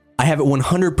someone. I have it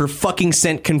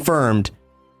 100% confirmed.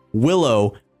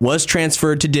 Willow was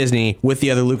transferred to Disney with the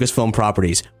other Lucasfilm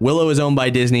properties. Willow is owned by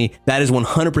Disney. That is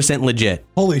 100% legit.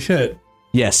 Holy shit.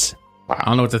 Yes. I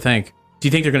don't know what to think. Do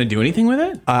you think they're going to do anything with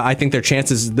it? I think their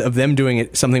chances of them doing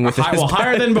something with it is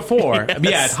higher than before. Yes.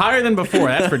 Yeah, it's higher than before.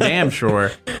 That's for damn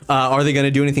sure. Are they going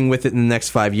to do anything with it in the next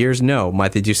 5 years? No.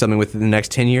 Might they do something with it in the next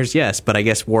 10 years? Yes. But I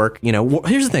guess here's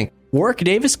the thing. Warwick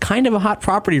Davis, kind of a hot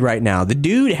property right now. The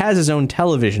dude has his own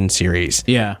television series.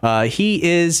 Yeah. He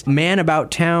is man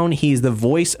about town. He's the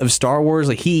voice of Star Wars.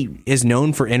 Like, he is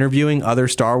known for interviewing other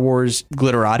Star Wars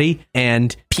glitterati,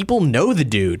 and people know the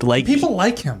dude. Like, people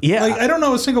like him. Yeah. Like, I don't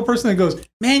know a single person that goes,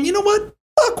 man, you know what?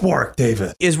 Fuck Warwick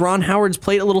Davis. Is Ron Howard's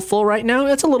plate a little full right now?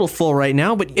 It's a little full right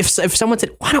now. But if someone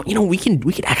said, why don't we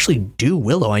could actually do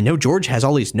Willow? I know George has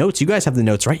all these notes. You guys have the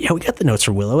notes, right? Yeah, we got the notes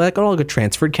for Willow. That got all get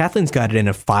transferred. Kathleen's got it in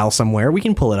a file somewhere. We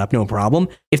can pull it up, no problem.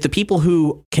 If the people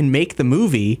who can make the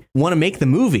movie want to make the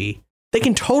movie, they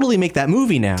can totally make that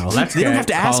movie now. They don't have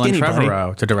to ask Colin anybody.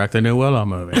 Trevorrow to direct the new Willow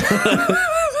movie.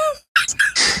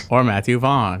 Or Matthew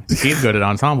Vaughn. He's good at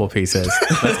ensemble pieces.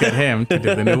 Let's get him to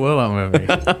do the new Willow movie.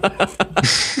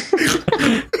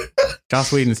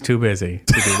 Joss Whedon's too busy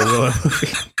to do the Willow movie.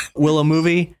 Willow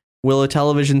movie, Willow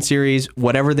television series,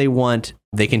 whatever they want,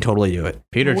 they can totally do it.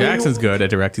 Peter Jackson's good at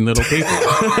directing little people.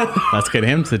 Let's get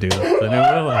him to do the new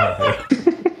Willow movie.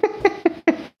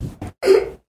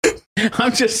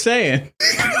 I'm just saying.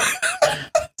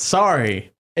 Sorry.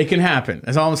 It can happen.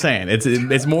 That's all I'm saying.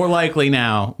 It's more likely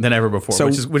now than ever before, So-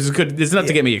 which is good. It's enough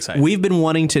to get me excited. We've been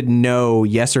wanting to know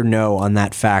yes or no on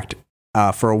that fact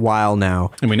for a while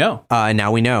now. And we know. And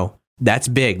now we know. That's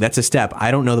big. That's a step.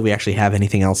 I don't know that we actually have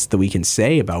anything else that we can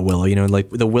say about Willow. You know, like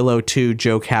the Willow 2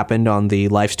 joke happened on the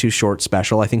Life's Too Short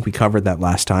special. I think we covered that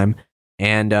last time.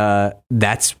 And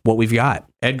that's what we've got.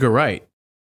 Edgar Wright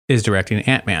is directing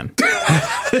Ant-Man.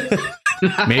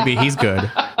 Maybe he's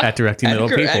good at directing little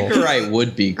people. Edgar Wright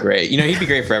would be great. You know, he'd be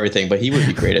great for everything, but he would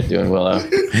be great at doing Willow.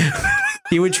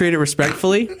 He would treat it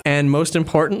respectfully, and most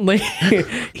importantly,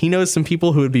 he knows some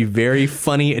people who would be very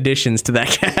funny additions to that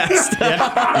cast.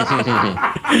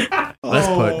 Let's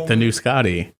put the new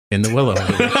Scotty in the Willow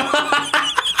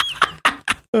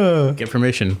movie. Get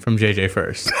permission from JJ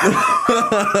first.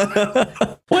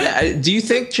 What do you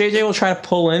think JJ will try to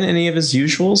pull in any of his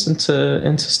usuals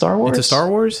into Star Wars? Into Star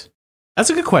Wars? That's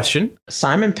a good question.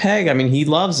 Simon Pegg, I mean, he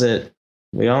loves it.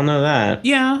 We all know that.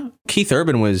 Yeah. Keith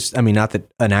Urban was, I mean, not that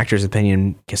an actor's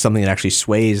opinion is something that actually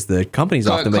sways the companies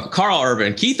often, but Carl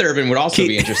Urban. Keith Urban would also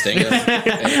be interesting.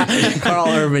 Carl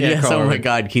Urban, yes. Carl Oh my Urban.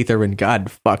 God, Keith Urban.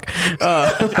 God, fuck.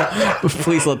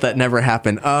 Please let that never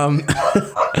happen. Carl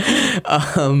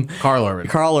Urban.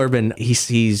 Carl Urban,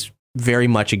 he's very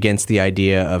much against the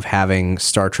idea of having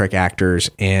Star Trek actors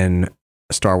in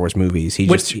Star Wars movies.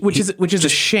 Which is a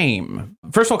shame.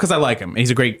 First of all, because I like him. He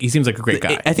seems like a great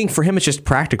guy. I think for him it's just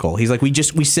practical. He's like, we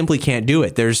simply can't do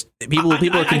it. There's people are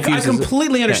confused. I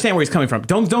completely understand where he's coming from.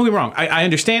 Don't get me wrong. I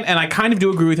understand, and I kind of do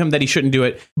agree with him that he shouldn't do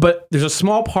it. But there's a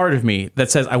small part of me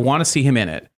that says I want to see him in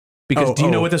it. Because do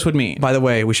you know what this would mean? By the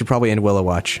way, we should probably end Willow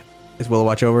Watch. Is Willow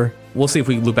Watch over? We'll see if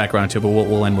we loop back around to it, but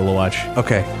we'll end Willow Watch.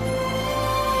 Okay.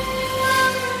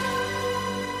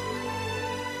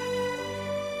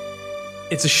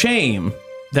 It's a shame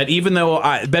that even though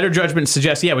better judgment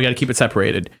suggests, we got to keep it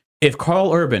separated. If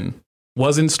Carl Urban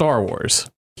was in Star Wars,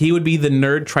 he would be the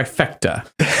nerd trifecta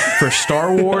for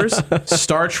Star Wars,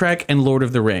 Star Trek, and Lord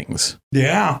of the Rings.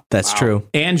 Yeah. That's true.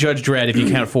 And Judge Dredd if you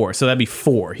count 4. So that'd be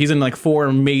 4. He's in like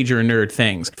 4 major nerd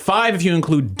things. 5 if you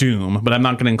include Doom, but I'm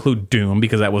not going to include Doom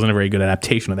because that wasn't a very good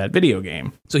adaptation of that video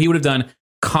game. So he would have done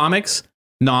comics,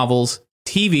 novels,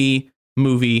 TV,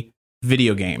 movie,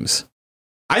 video games.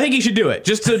 I think he should do it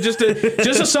just so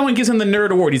someone gives him the nerd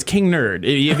award. He's King Nerd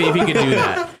if he could do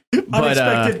that. But,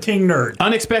 Unexpected King Nerd.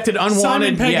 Unexpected, unwanted.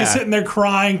 Simon Pegg is sitting there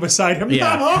crying beside him.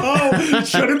 Yeah. No,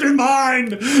 should have been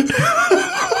mine.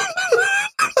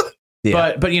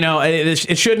 But you know,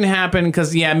 it shouldn't happen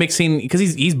because mixing because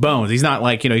he's Bones. He's not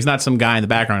like, you know, he's not some guy in the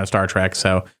background of Star Trek.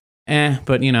 So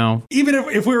but you know, even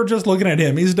if we were just looking at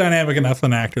him, he's dynamic enough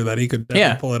an actor that he could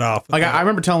pull it off. Like I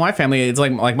remember telling my family, it's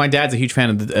like my dad's a huge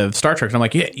fan of Star Trek, and I'm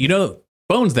like, yeah, you know,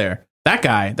 Bones there, that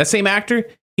guy, that same actor,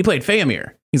 he played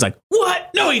Faramir. He's like,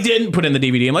 what? No, he didn't. Put in the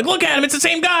DVD. I'm like, look at him, it's the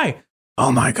same guy.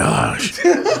 Oh my gosh.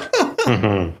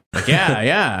 Like,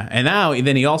 yeah. And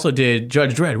then he also did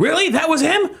Judge Dredd. Really? That was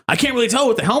him? I can't really tell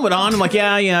with the helmet on. I'm like,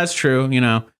 yeah, that's true. You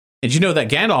know. Did you know that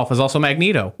Gandalf is also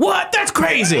Magneto? What? That's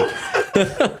crazy.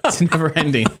 It's never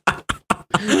ending.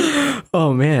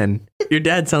 Oh man, your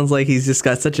dad sounds like he's just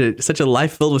got such a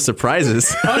life filled with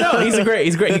surprises. Oh no, he's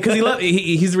great because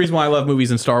he's the reason why I love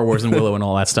movies and Star Wars and Willow and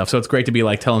all that stuff. So it's great to be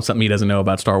like telling him something he doesn't know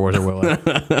about Star Wars or Willow.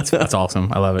 That's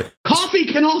awesome. I love it. Coffee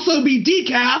can also be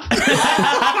decaf.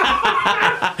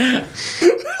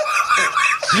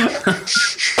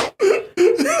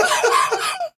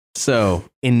 So,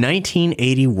 in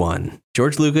 1981,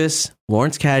 George Lucas,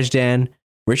 Lawrence Kasdan,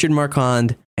 Richard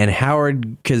Marquand, and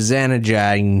Howard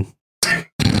Kazanjian.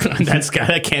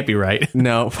 That can't be right.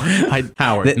 No,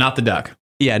 Howard, not the duck.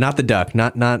 Yeah, not the duck.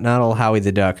 Not old Howie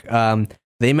the duck.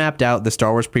 They mapped out the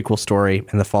Star Wars prequel story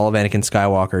and the fall of Anakin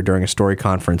Skywalker during a story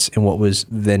conference in what was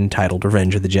then titled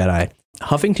Revenge of the Jedi.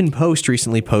 Huffington Post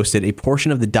recently posted a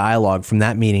portion of the dialogue from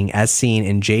that meeting as seen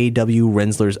in J.W.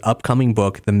 Rensler's upcoming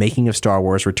book, The Making of Star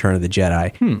Wars Return of the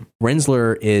Jedi.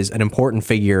 Rensler is an important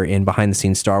figure in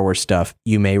behind-the-scenes Star Wars stuff.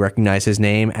 You may recognize his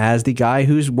name as the guy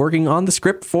who's working on the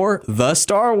script for The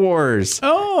Star Wars.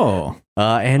 Oh.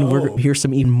 We're going to hear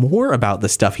some even more about the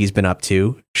stuff he's been up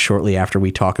to shortly after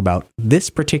we talk about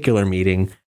this particular meeting,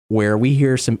 where we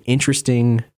hear some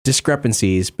interesting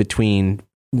discrepancies between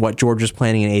what George was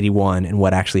planning in 81 and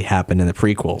what actually happened in the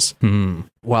prequels.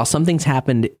 While some things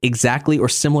happened exactly or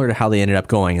similar to how they ended up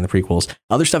going in the prequels,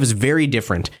 other stuff is very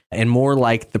different and more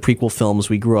like the prequel films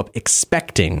we grew up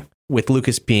expecting, with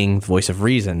Lucas being the voice of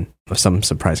reason of some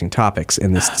surprising topics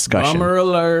in this discussion. Bummer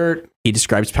alert. He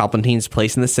describes Palpatine's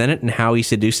place in the Senate and how he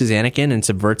seduces Anakin and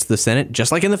subverts the Senate,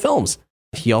 just like in the films.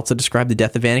 He also described the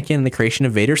death of Anakin and the creation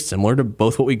of Vader similar to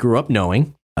both what we grew up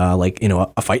knowing. A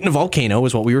fight in a volcano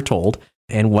is what we were told,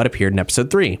 and what appeared in episode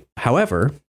 3.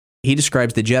 However, he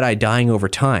describes the Jedi dying over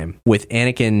time, with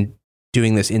Anakin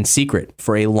doing this in secret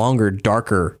for a longer,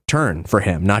 darker turn for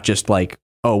him, not just like,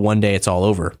 oh, one day it's all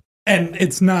over. And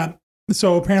it's not,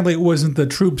 so apparently it wasn't the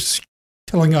troops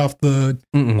killing off the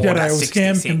Jedi, it was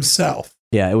him himself.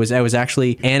 Yeah, it was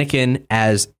actually Anakin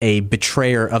as a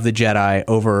betrayer of the Jedi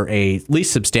over a at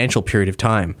least substantial period of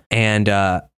time. And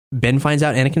Ben finds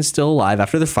out Anakin's still alive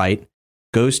after the fight,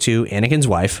 goes to Anakin's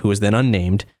wife, who is then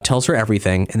unnamed, tells her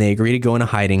everything, and they agree to go into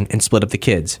hiding and split up the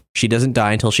kids. She doesn't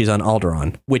die until she's on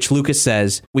Alderaan, which Lucas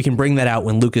says, we can bring that out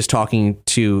when Luke is talking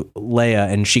to Leia,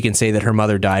 and she can say that her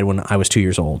mother died when I was 2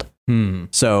 years old.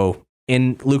 So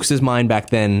in Lucas's mind back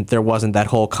then, there wasn't that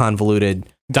whole convoluted...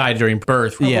 Died during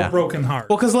birth. A broken heart.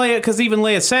 Well, because even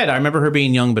Leia said, I remember her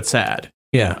being young but sad.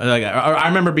 Yeah. Like I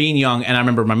remember being young, and I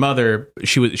remember my mother.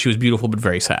 She was beautiful but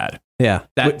very sad. Yeah.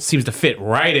 That seems to fit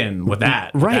right in with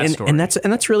that. Right, with that and, story.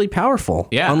 and that's really powerful.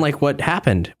 Yeah. Unlike what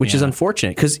happened, which is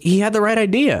unfortunate because he had the right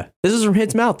idea. This is from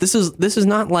his mouth. This is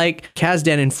not like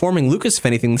Kazdan informing Lucas of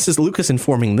anything. This is Lucas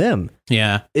informing them.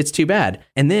 Yeah. It's too bad.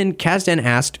 And then Kazdan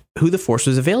asked who the Force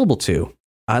was available to,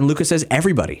 and Lucas says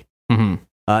everybody,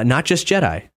 not just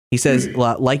Jedi. He says,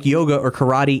 like yoga or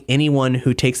karate, anyone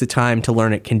who takes the time to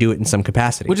learn it can do it in some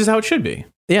capacity. Which is how it should be.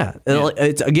 Yeah.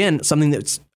 It's, again, something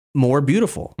that's more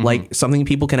beautiful, like something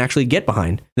people can actually get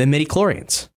behind than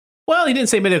midichlorians. Well, he didn't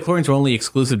say midichlorians were only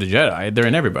exclusive to Jedi. They're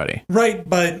in everybody. Right,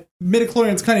 but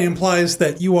midichlorians kind of implies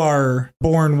that you are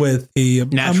born with a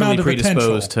Naturally amount of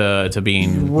predisposed to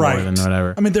being more than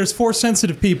whatever. I mean, there's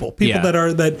Force-sensitive people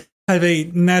that have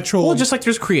a natural... Well, just like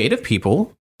there's creative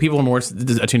people. People are more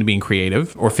attuned to being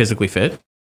creative or physically fit.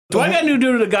 Do I got to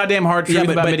do the goddamn hard truth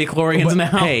about midichlorians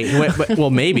now? Hey, well,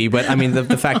 maybe, but I mean,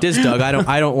 the fact is, Doug,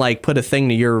 I don't like put a thing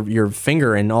to your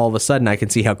finger and all of a sudden I can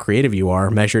see how creative you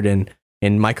are measured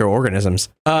in microorganisms.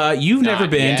 You've never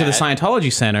been to the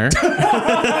Scientology Center,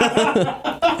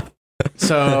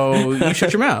 so you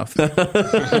shut your mouth.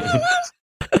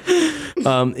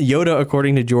 Yoda,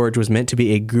 according to George, was meant to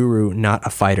be a guru, not a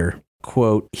fighter.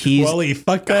 Quote, he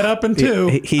fucked that up in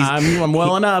two. I'm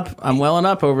welling up. I'm welling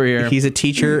up over here. He's a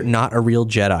teacher, not a real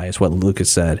Jedi, is what Lucas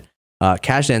said.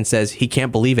 Kazdan says he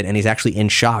can't believe it, and he's actually in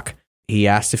shock. He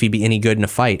asked if he'd be any good in a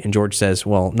fight, and George says,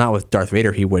 well, not with Darth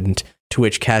Vader, he wouldn't. To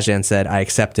which Kazdan said, I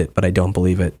accept it, but I don't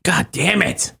believe it. God damn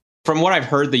it. From what I've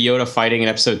heard, the Yoda fighting in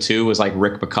episode 2 was like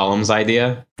Rick McCullum's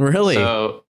idea. Really?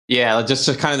 So, yeah, just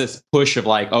kind of this push of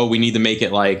like, oh, we need to make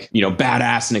it like,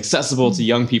 badass and accessible to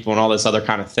young people and all this other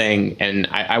kind of thing. And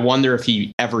I wonder if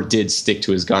he ever did stick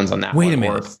to his guns on that. Wait a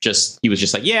minute. Or if he was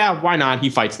just like, yeah, why not? He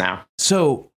fights now.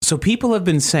 So people have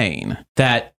been saying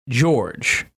that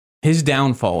George, his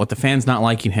downfall with the fans not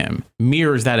liking him,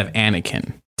 mirrors that of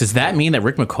Anakin. Does that mean that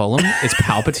Rick McCullum is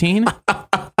Palpatine?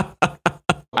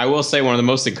 I will say one of the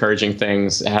most encouraging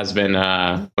things has been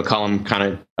McCullum kind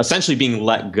of essentially being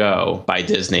let go by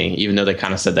Disney, even though they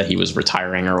kind of said that he was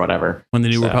retiring or whatever. When the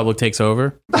New Republic takes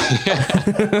over?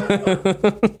 The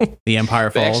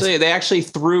Empire falls? They actually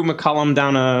threw McCullum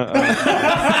down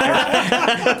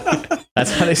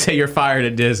That's how they say you're fired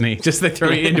at Disney. Just they throw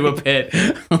you into a pit.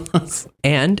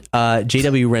 And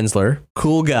J.W. Rensler,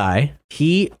 cool guy,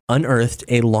 he unearthed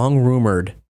a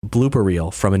long-rumored blooper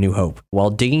reel from A New Hope while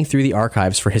digging through the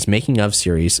archives for his making of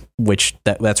series, which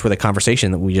that's where the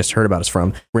conversation that we just heard about is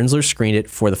from. Rensler screened it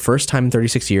for the first time in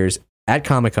 36 years at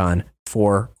Comic-Con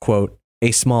for, quote, a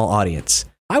small audience.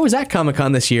 I was at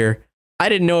Comic-Con this year. I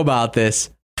didn't know about this.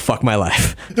 Fuck my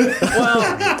life.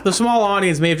 Well, the small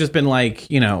audience may have just been like,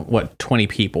 20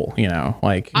 people,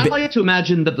 like. I like to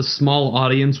imagine that the small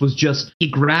audience was just, he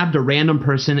grabbed a random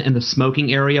person in the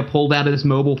smoking area, pulled out his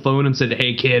mobile phone and said,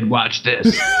 hey kid, watch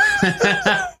this.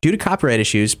 Due to copyright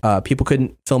issues, people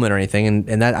couldn't film it or anything,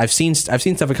 and that I've seen stuff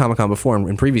at Comic-Con before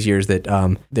in previous years that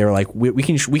they were like, we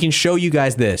can show you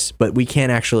guys this, but we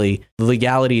can't actually, the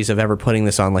legalities of ever putting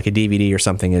this on like a DVD or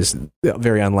something is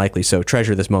very unlikely. So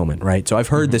treasure this moment, right? So I've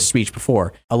heard this speech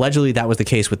before. Allegedly, that was the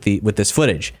case with this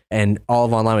footage, and all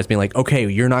of online was being like, okay,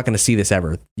 you're not going to see this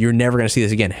ever. You're never going to see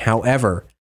this again. However,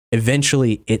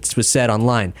 eventually, it was said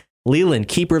online. Leland,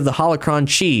 keeper of the Holocron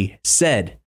Chi,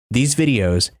 said these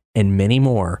videos and many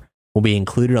more will be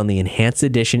included on the enhanced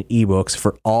edition ebooks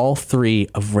for all 3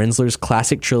 of Rensler's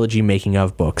classic trilogy making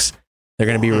of books. They're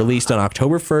going to be released on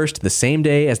October 1st, the same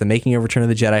day as the Making of Return of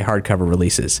the Jedi hardcover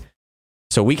releases.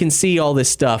 So we can see all this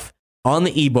stuff on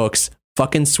the ebooks.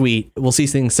 Fucking sweet. We'll see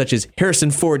things such as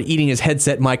Harrison Ford eating his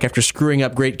headset mic after screwing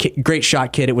up. Great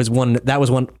shot, kid. That was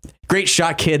one. Great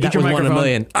shot, kid. That was one in a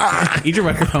million. Eat your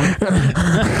microphone.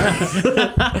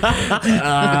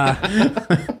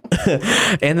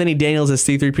 Anthony Daniels as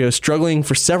C-3PO struggling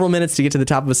for several minutes to get to the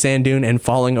top of a sand dune and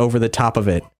falling over the top of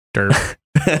it.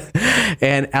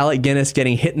 And Alec Guinness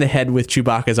getting hit in the head with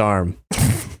Chewbacca's arm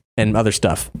and other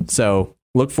stuff. So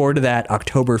look forward to that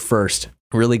October 1st.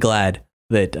 Really glad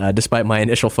that despite my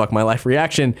initial fuck my life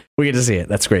reaction, we get to see it.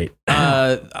 That's great.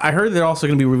 I heard they're also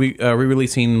going to be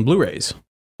re-releasing Blu-rays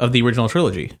of the original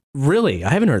trilogy. Really?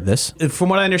 I haven't heard this. From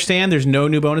what I understand, there's no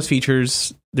new bonus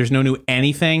features. There's no new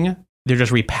anything. They're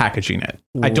just repackaging it.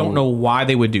 Whoa. I don't know why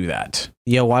they would do that.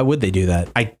 Yeah, why would they do that?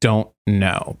 I don't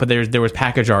know. But there was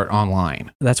package art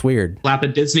online. That's weird. Slap a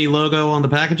Disney logo on the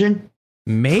packaging?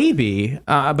 Maybe.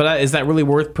 But is that really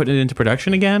worth putting it into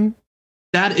production again?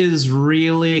 That is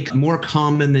really more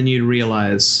common than you'd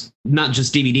realize. Not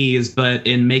just DVDs, but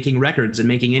in making records and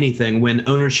making anything. When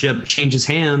ownership changes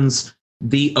hands,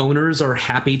 the owners are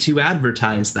happy to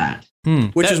advertise that.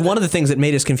 Which is one of the things that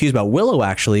made us confused about Willow,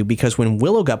 actually, because when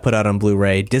Willow got put out on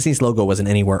Blu-ray, Disney's logo wasn't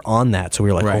anywhere on that. So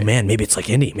we were like, oh man, maybe it's like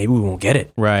indie. Maybe we won't get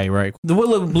it. Right. The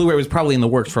Willow Blu-ray was probably in the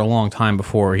works for a long time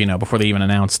before they even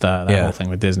announced that whole thing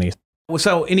with Disney.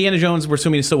 So Indiana Jones, we're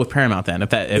assuming, is still with Paramount then.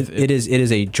 It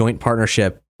is a joint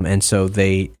partnership, and so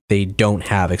they don't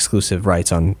have exclusive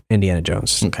rights on Indiana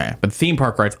Jones. Okay, but theme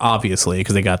park rights, obviously,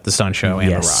 because they got the Sun Show and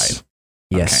the ride.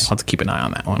 Yes. Okay, I'll have to keep an eye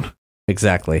on that one.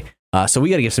 Exactly. So we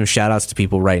got to give some shout outs to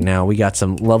people right now. We got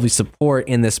some lovely support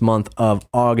in this month of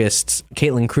August.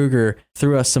 Caitlin Kruger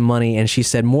threw us some money and she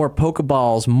said, more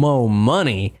Pokeballs, mo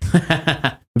money.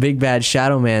 Big Bad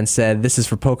Shadow Man said, this is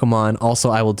for Pokemon.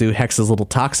 Also, I will do Hex's little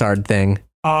Toxard thing.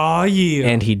 Oh, yeah.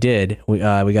 And he did. We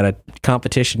got a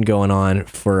competition going on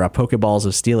for Pokeballs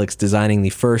of Steelix designing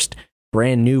the first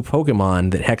brand new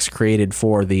Pokemon that Hex created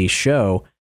for the show.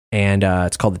 And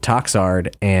it's called the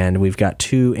Toxard, and we've got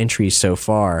 2 entries so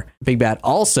far. Big Bad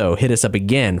also hit us up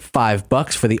again,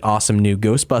 $5 for the awesome new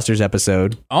Ghostbusters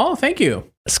episode. Oh, thank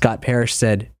you. Scott Parrish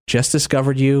said, just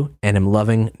discovered you and am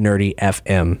loving Nerdy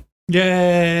FM.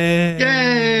 Yay!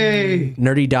 Yay!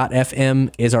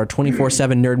 Nerdy.fm is our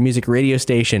 24/7 nerd music radio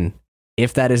station.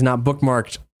 If that is not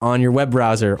bookmarked on your web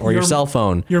browser or your cell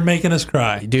phone, you're making us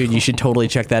cry. Dude, you should totally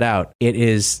check that out. It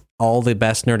is all the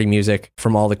best nerdy music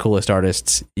from all the coolest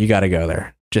artists. You got to go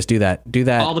there. Just do that.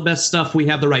 All the best stuff we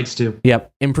have the rights to.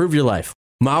 Yep. Improve your life.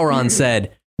 Mauron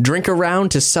said, drink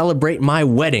around to celebrate my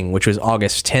wedding, which was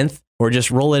August 10th, or just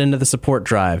roll it into the support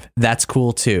drive. That's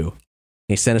cool too.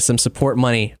 He sent us some support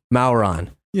money.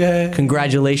 Mauron. Yeah.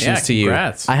 Congratulations to you.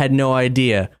 I had no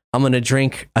idea. I'm going to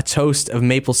drink a toast of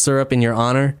maple syrup in your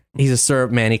honor. He's a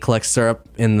syrup man. He collects syrup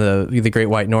in the Great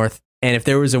White North. And if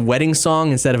there was a wedding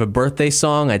song instead of a birthday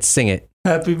song, I'd sing it.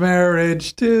 Happy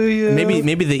marriage to you.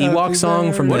 Maybe the Ewok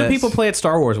song from What do people play at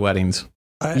Star Wars weddings?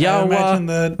 I imagine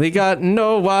that. We got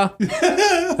Noah.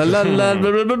 La la blah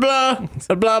blah blah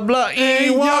blah blah blah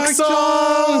Ewok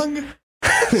song.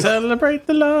 Celebrate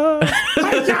the love.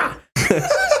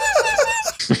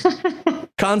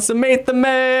 Consummate the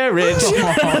marriage.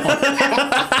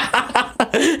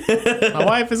 My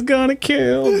wife is gonna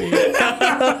kill me.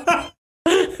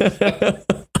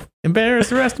 Embarrass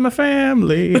the rest of my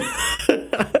family.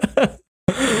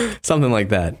 Something like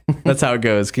that. That's how it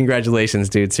goes. Congratulations,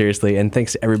 dude. Seriously. And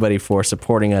thanks to everybody for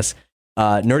supporting us.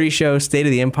 Nerdy Show, State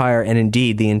of the Empire, and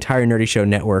indeed the entire Nerdy Show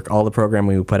network, all the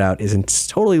programming we put out is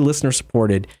totally listener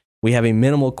supported. We have a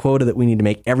minimal quota that we need to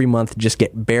make every month to just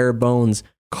get bare bones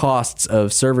costs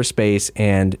of server space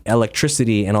and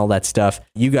electricity and all that stuff.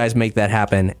 You guys make that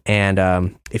happen.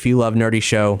 And if you love Nerdy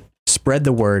Show, spread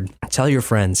the word. Tell your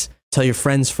friends. Tell your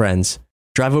friends' friends.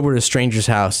 Drive over to a stranger's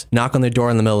house. Knock on their door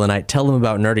in the middle of the night. Tell them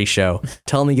about Nerdy Show.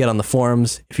 Tell them to get on the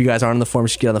forums. If you guys aren't on the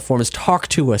forums, get on the forums. Talk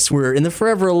to us. We're in the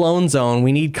forever alone zone.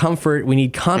 We need comfort. We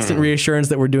need constant reassurance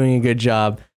that we're doing a good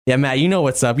job. Yeah, Matt, you know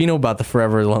what's up. You know about the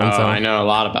forever alone zone. I know a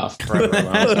lot about forever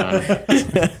alone zone.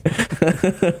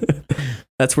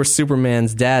 That's where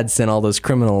Superman's dad sent all those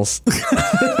criminals.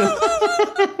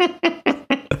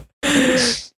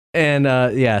 And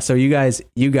so you guys,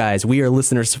 we are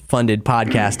listeners funded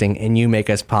podcasting, and you make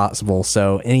us possible.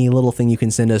 So any little thing you can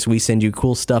send us, we send you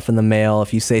cool stuff in the mail.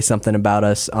 If you say something about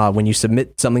us, when you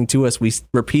submit something to us, we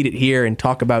repeat it here and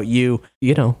talk about you.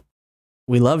 You know,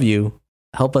 we love you.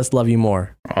 Help us love you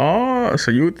more. Oh,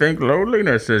 so you think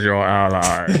loneliness is your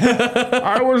ally?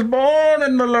 I was born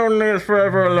in the loneliest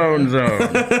forever alone zone.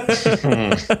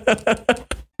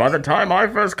 By the time I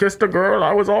first kissed a girl,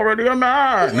 I was already a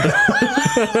man.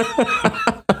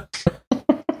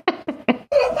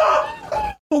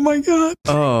 Oh my god.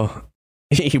 Oh,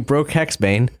 you broke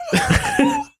Hexbane.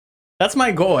 That's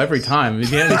my goal every time. You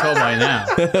can't tell by now.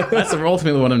 That's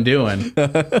ultimately what I'm doing.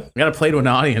 I gotta play to an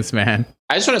audience, man.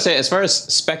 I just want to say, as far as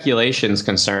speculation is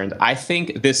concerned, I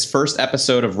think this first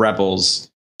episode of Rebels,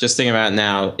 just thinking about it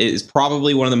now, is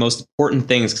probably one of the most important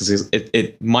things because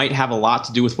it might have a lot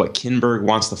to do with what Kinberg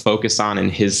wants to focus on in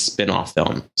his spin-off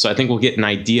film. So I think we'll get an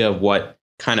idea of what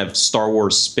kind of Star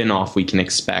Wars spin-off we can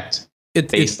expect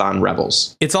based on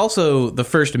Rebels. It's also the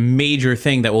first major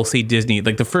thing that we'll see Disney,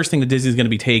 like the first thing that Disney's going to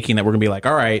be taking that we're going to be like,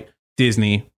 all right,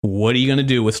 Disney, what are you going to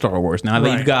do with Star Wars? Now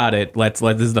that you've got it, this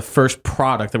is the first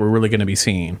product that we're really going to be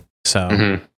seeing. So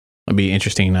it'll be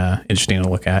interesting to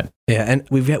look at. Yeah, and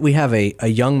we have a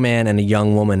young man and a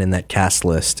young woman in that cast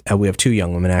list. We have 2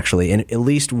 young women, actually, and at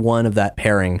least one of that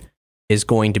pairing is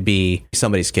going to be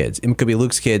somebody's kids. It could be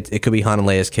Luke's kids. It could be Han and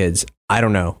Leia's kids. I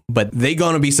don't know, but they're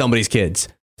going to be somebody's kids.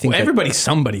 Well, everybody's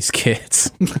somebody's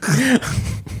kids.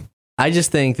 I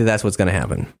just think that that's what's going to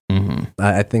happen.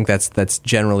 I think that's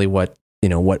generally what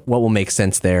what will make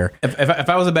sense there. If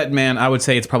I was a betting man, I would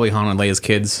say it's probably Han and Leia's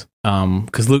kids.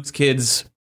 Because Luke's kids,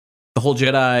 the whole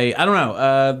Jedi, I don't know,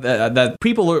 that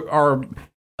people are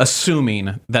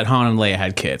assuming that Han and Leia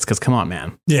had kids. Because come on,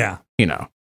 man. Yeah.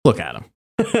 Look at him.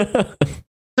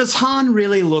 Does Han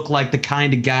really look like the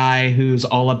kind of guy who's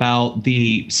all about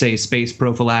the, say, space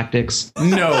prophylactics?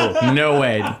 No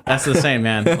way. That's the same,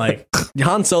 man. Like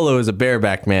Han Solo is a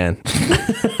bareback man.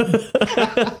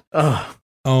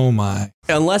 Oh my!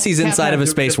 Unless he's inside of a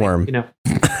space worm,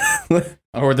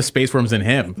 or the space worm's in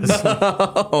him. Be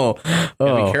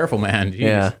careful, man. Jeez.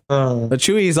 Yeah, but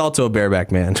Chewie is also a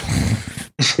bareback man.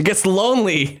 It gets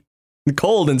lonely, and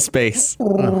cold in space.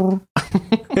 You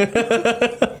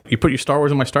put your Star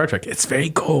Wars in my Star Trek. It's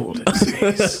very cold in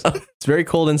space. It's very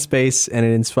cold in space, and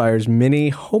it inspires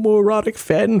many homoerotic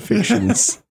fan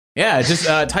fictions. Yeah, just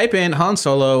type in Han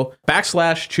Solo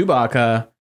 /Chewbacca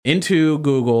into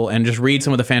Google and just read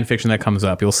some of the fan fiction that comes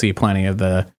up. You'll see plenty of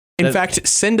the. In fact,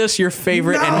 send us your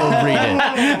favorite and we'll read it.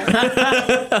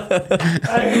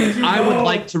 I would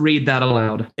like to read that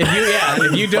aloud.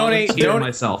 If you donate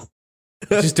myself.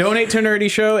 Just donate to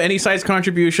Nerdy Show, any size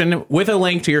contribution with a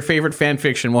link to your favorite fan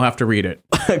fiction. We'll have to read it.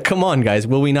 Come on, guys.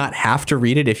 Will we not have to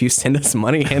read it if you send us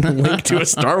money and a link to a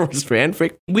Star Wars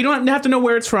fanfic? We don't have to know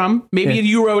where it's from. Maybe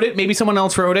you wrote it. Maybe someone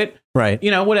else wrote it. Right.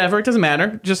 Whatever. It doesn't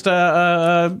matter. Just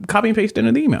copy and paste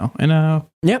into the email. And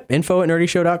Yep.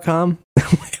 info@nerdyshow.com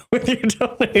with your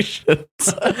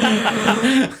donations.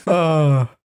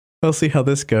 We'll see how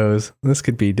this goes. This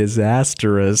could be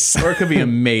disastrous. Or it could be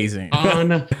amazing.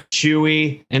 On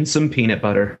Chewy and some peanut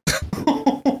butter.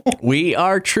 We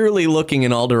are truly looking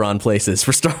in Alderaan places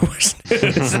for Star Wars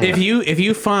news. If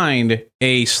you find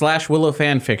a /Willow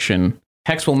fan fiction,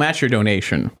 Hex will match your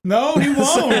donation. No, he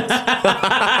won't.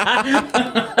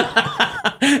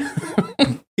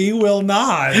 He will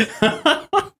not.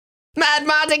 Mad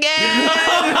Mardigan!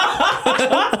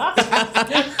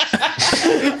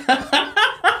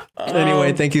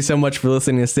 Anyway, thank you so much for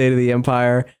listening to State of the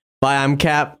Empire. Bye, I'm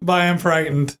Cap. Bye, I'm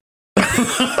Frightened. Bye,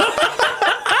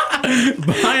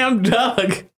 I'm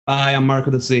Doug. Bye, I'm Mark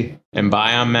of the Sea. And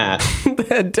bye, I'm Matt.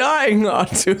 They're dying,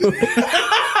 Otto.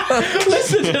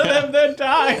 Listen to them, they're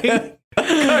dying.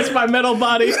 Curse my metal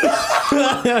body.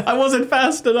 I wasn't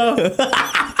fast enough.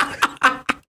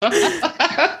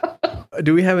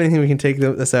 Do we have anything we can take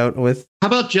this out with? How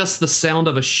about just the sound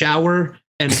of a shower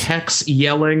and Hex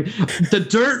yelling, "The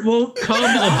dirt won't come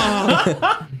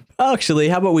off." Actually,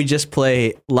 how about we just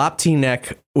play Lapti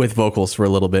Nek with vocals for a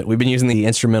little bit? We've been using the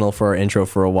instrumental for our intro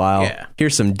for a while. Yeah.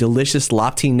 Here's some delicious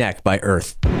Lapti Nek by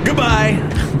Earth. Goodbye.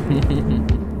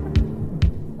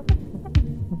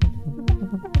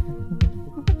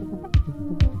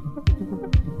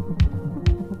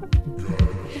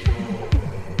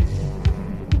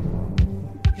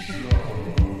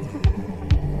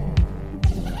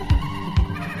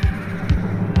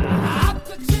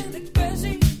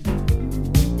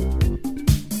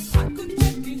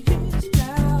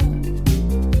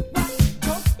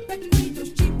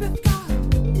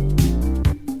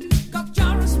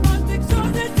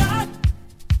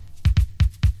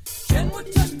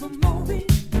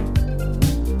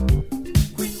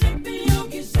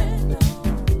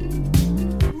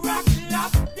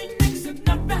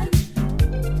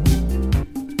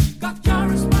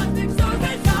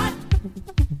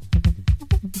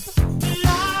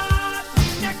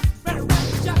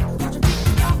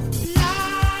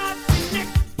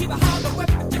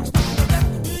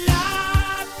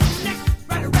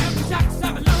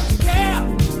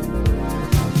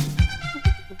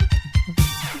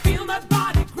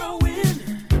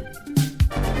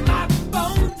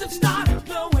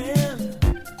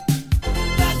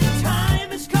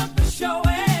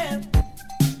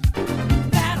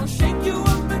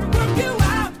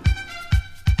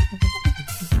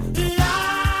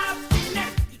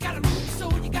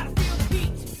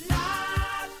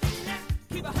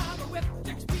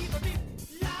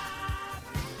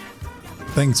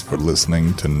 Thanks for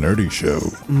listening to Nerdy Show.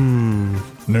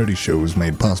 Nerdy Show is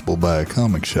made possible by a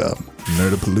comic shop,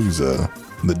 Nerdapalooza,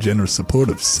 the generous support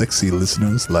of sexy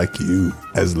listeners like you.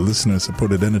 As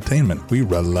listener-supported entertainment, we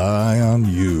rely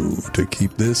on you to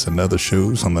keep this and other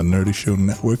shows on the Nerdy Show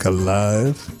Network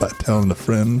alive by telling a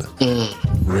friend,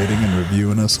 rating and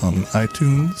reviewing us on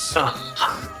iTunes,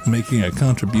 making a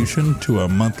contribution to our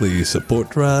monthly support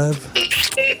drive,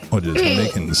 or just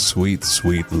making sweet,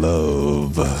 sweet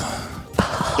love.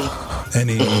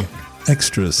 Any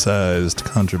extra-sized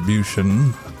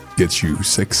contribution gets you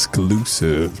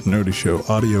exclusive Nerdy Show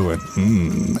audio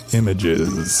and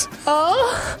images,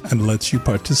 and lets you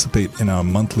participate in our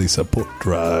monthly support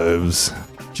drives.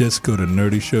 Just go to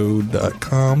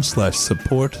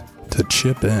nerdyshow.com/support to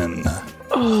chip in.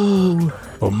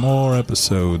 For more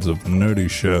episodes of Nerdy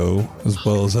Show, as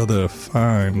well as other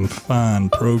fine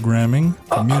programming,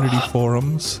 community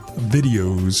forums,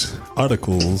 videos,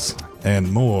 articles, and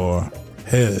more,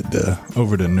 head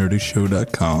over to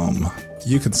nerdyshow.com.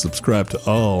 You can subscribe to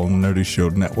all Nerdy Show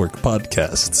Network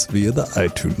podcasts via the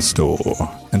iTunes Store.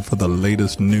 And for the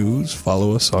latest news,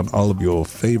 follow us on all of your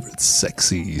favorite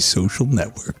sexy social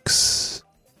networks.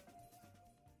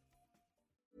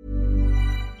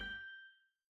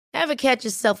 Ever catch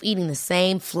yourself eating the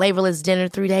same flavorless dinner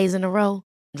 3 days in a row?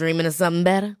 Dreaming of something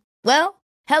better? Well,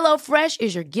 HelloFresh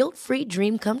is your guilt-free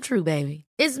dream come true, baby.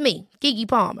 It's me, Keke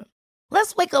Palmer.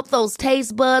 Let's wake up those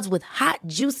taste buds with hot,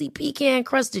 juicy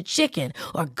pecan-crusted chicken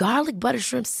or garlic butter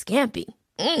shrimp scampi.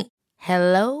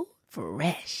 Hello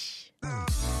Fresh.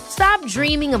 Stop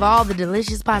dreaming of all the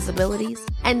delicious possibilities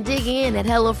and dig in at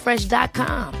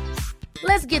HelloFresh.com.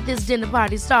 Let's get this dinner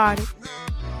party started.